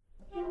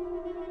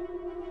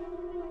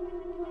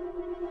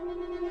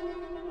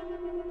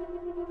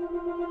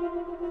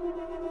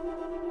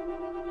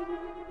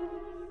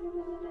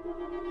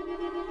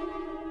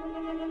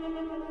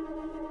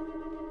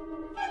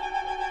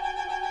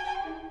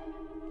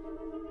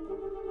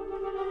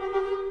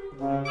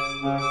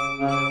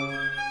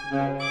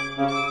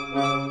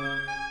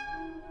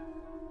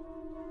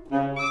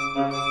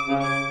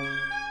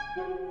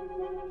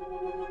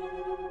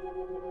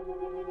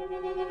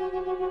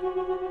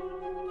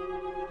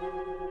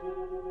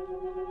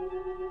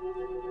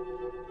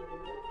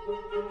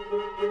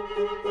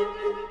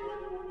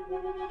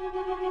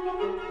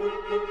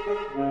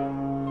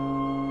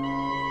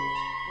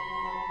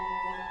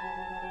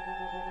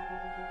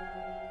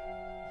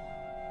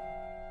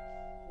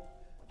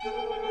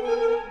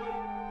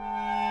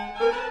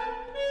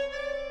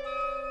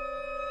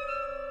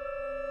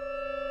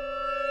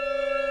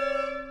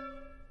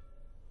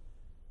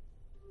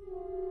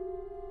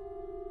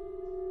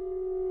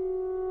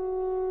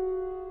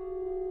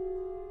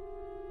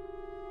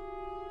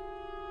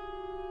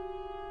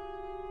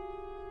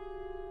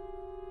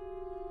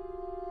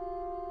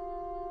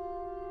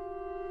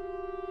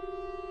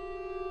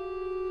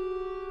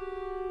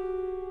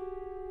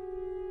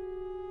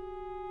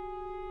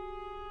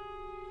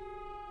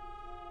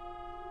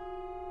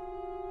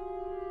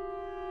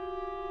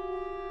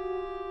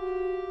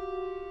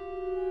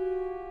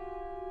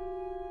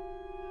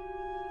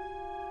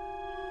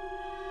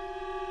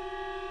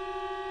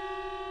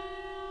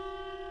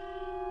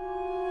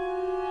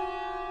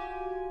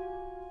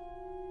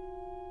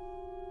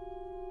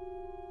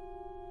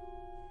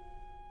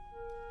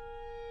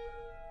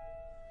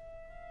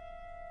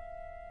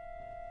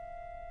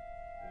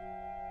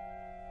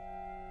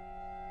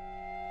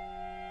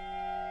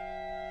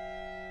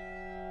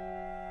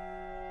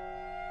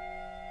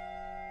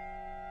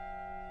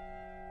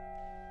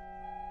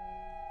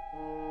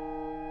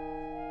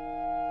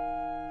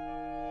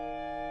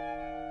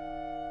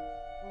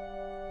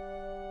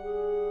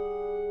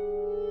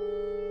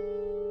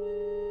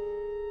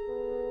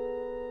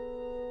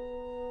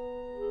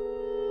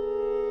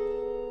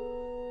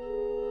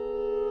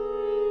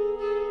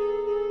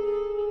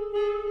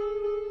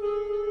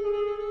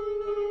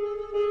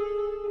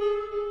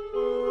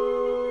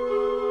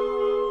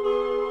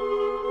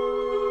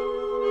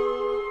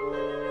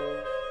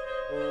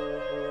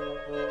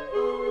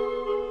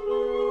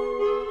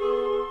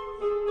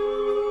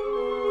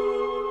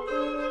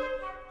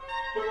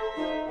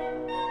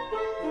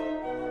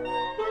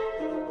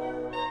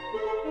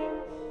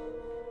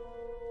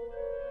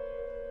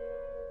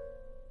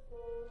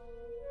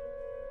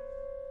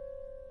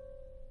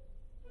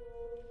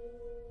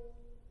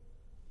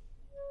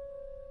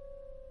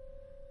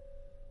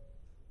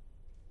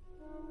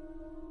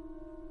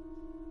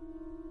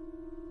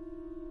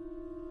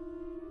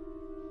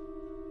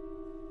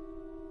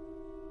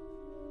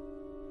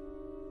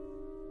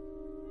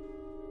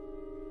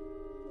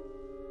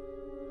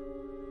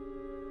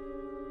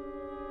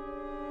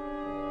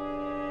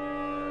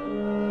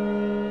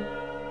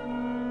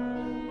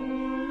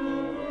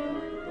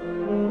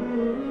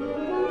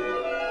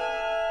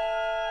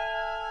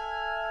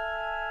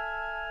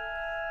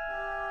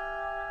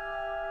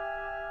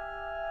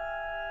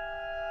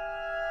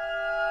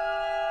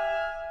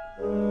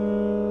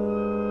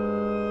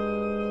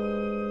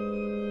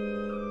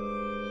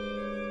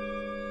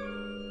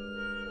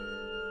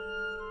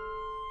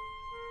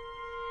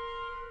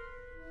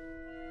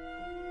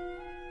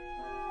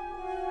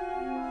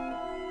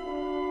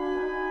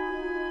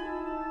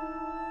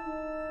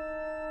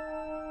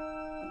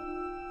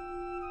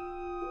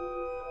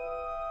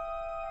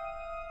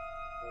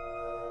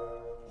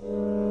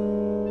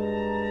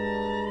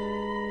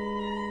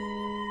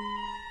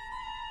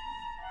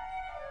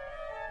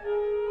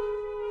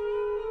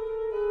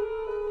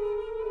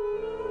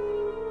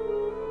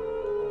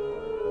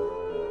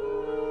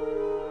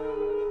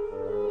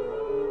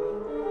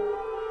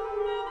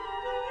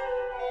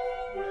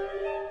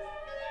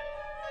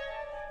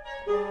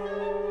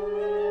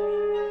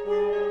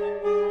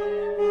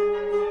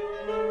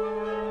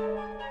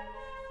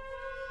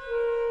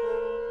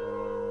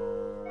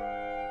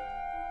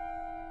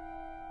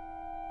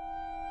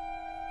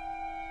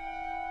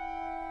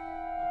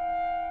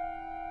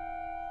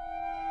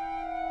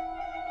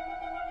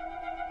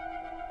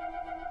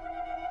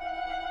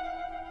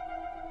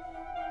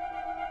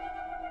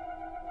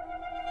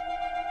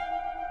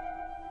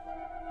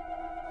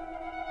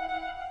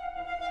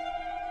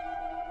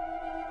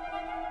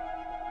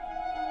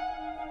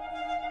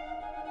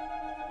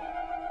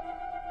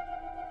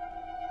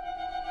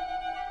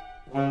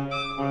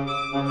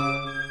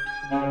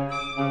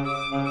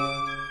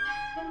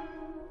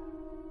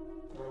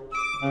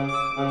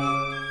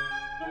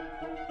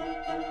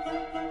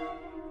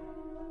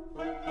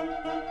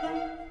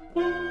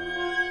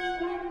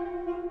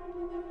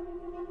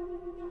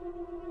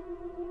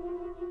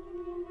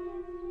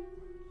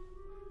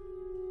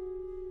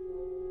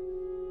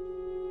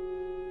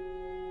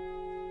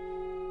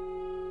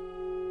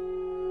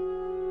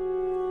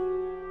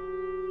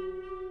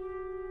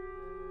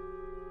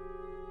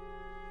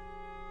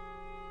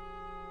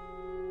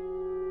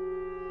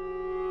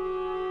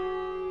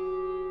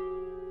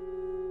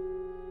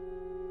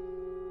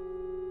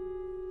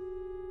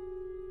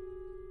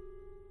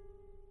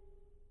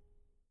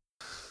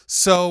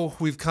 So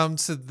we've come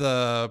to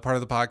the part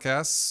of the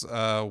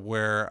podcast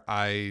where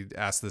I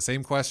ask the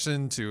same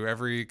question to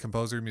every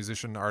composer,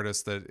 musician,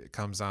 artist that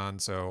comes on.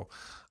 So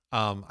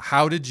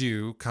how did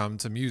you come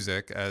to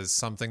music as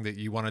something that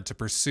you wanted to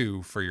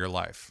pursue for your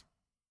life?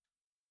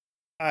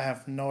 I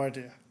have no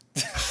idea.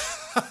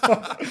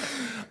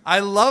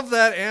 I love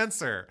that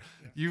answer.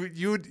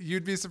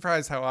 You'd be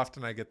surprised how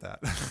often I get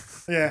that.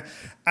 Yeah,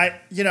 I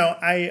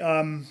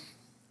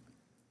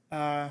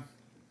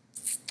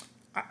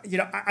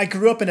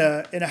grew up in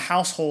a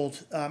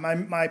household.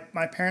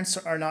 My parents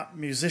are not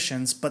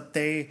musicians, but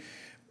they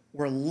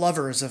were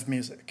lovers of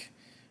music,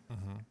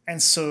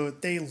 and so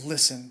they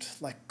listened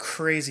like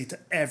crazy to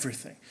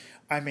everything.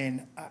 I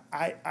mean,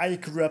 I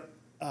grew up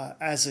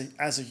as a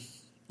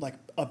like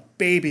a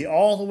baby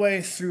all the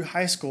way through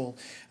high school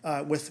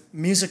with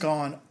music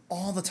on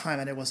all the time,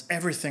 and it was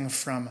everything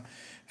from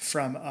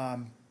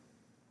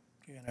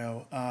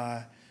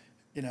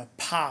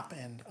pop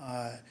and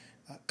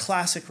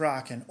classic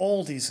rock and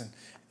oldies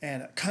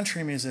and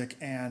country music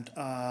and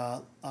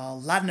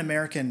Latin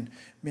American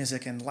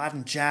music and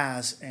Latin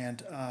jazz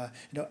and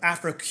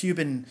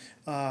Afro-Cuban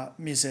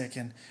music,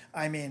 and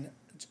I mean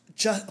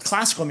just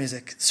classical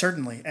music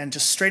certainly, and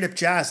just straight up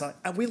jazz.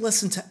 We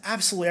listened to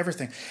absolutely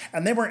everything,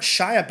 and they weren't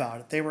shy about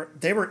it.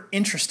 They were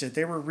interested.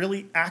 They were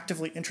really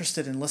actively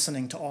interested in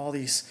listening to all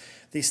these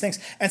things.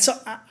 And so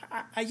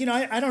I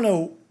don't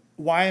know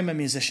why I'm a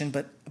musician,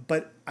 but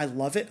I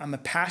love it. I'm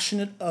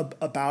passionate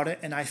about it,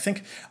 and I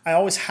think I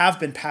always have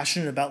been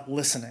passionate about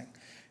listening,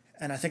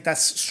 and I think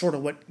that's sort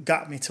of what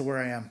got me to where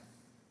I am.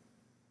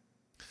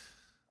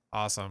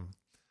 Awesome.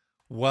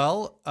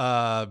 Well,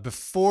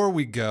 before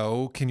we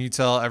go, can you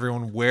tell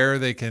everyone where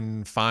they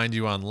can find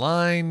you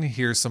online,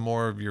 hear some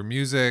more of your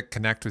music,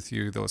 connect with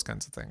you, those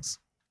kinds of things?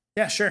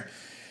 Yeah, sure.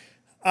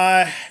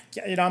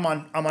 I'm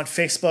on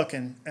Facebook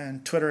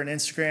and Twitter and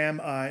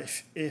Instagram.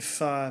 If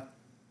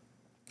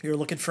you're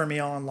looking for me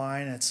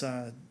online, it's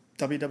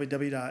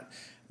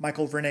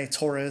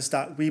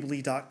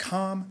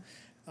www.michaelrenetorres.weebly.com.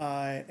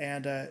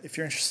 And if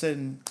you're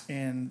interested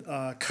in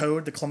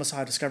Code, the Columbus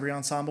Ohio Discovery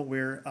Ensemble,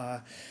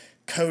 we're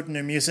Code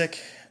New Music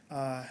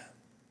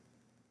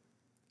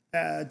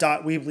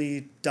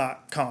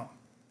 .weebly.com.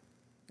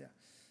 Yeah,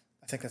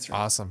 I think that's right.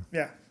 Awesome.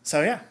 Yeah.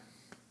 So yeah.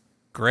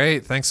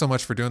 Great. Thanks so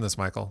much for doing this,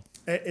 Michael.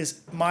 It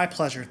is my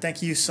pleasure.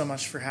 Thank you so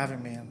much for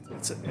having me. And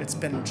it's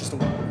been just a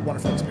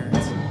wonderful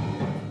experience.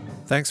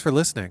 Thanks for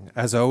listening.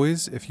 As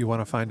always, if you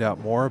want to find out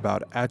more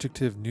about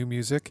adjective new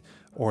music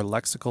or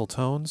lexical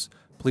tones,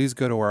 please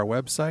go to our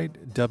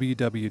website,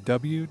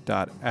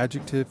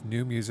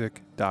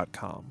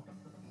 www.adjectivenewmusic.com.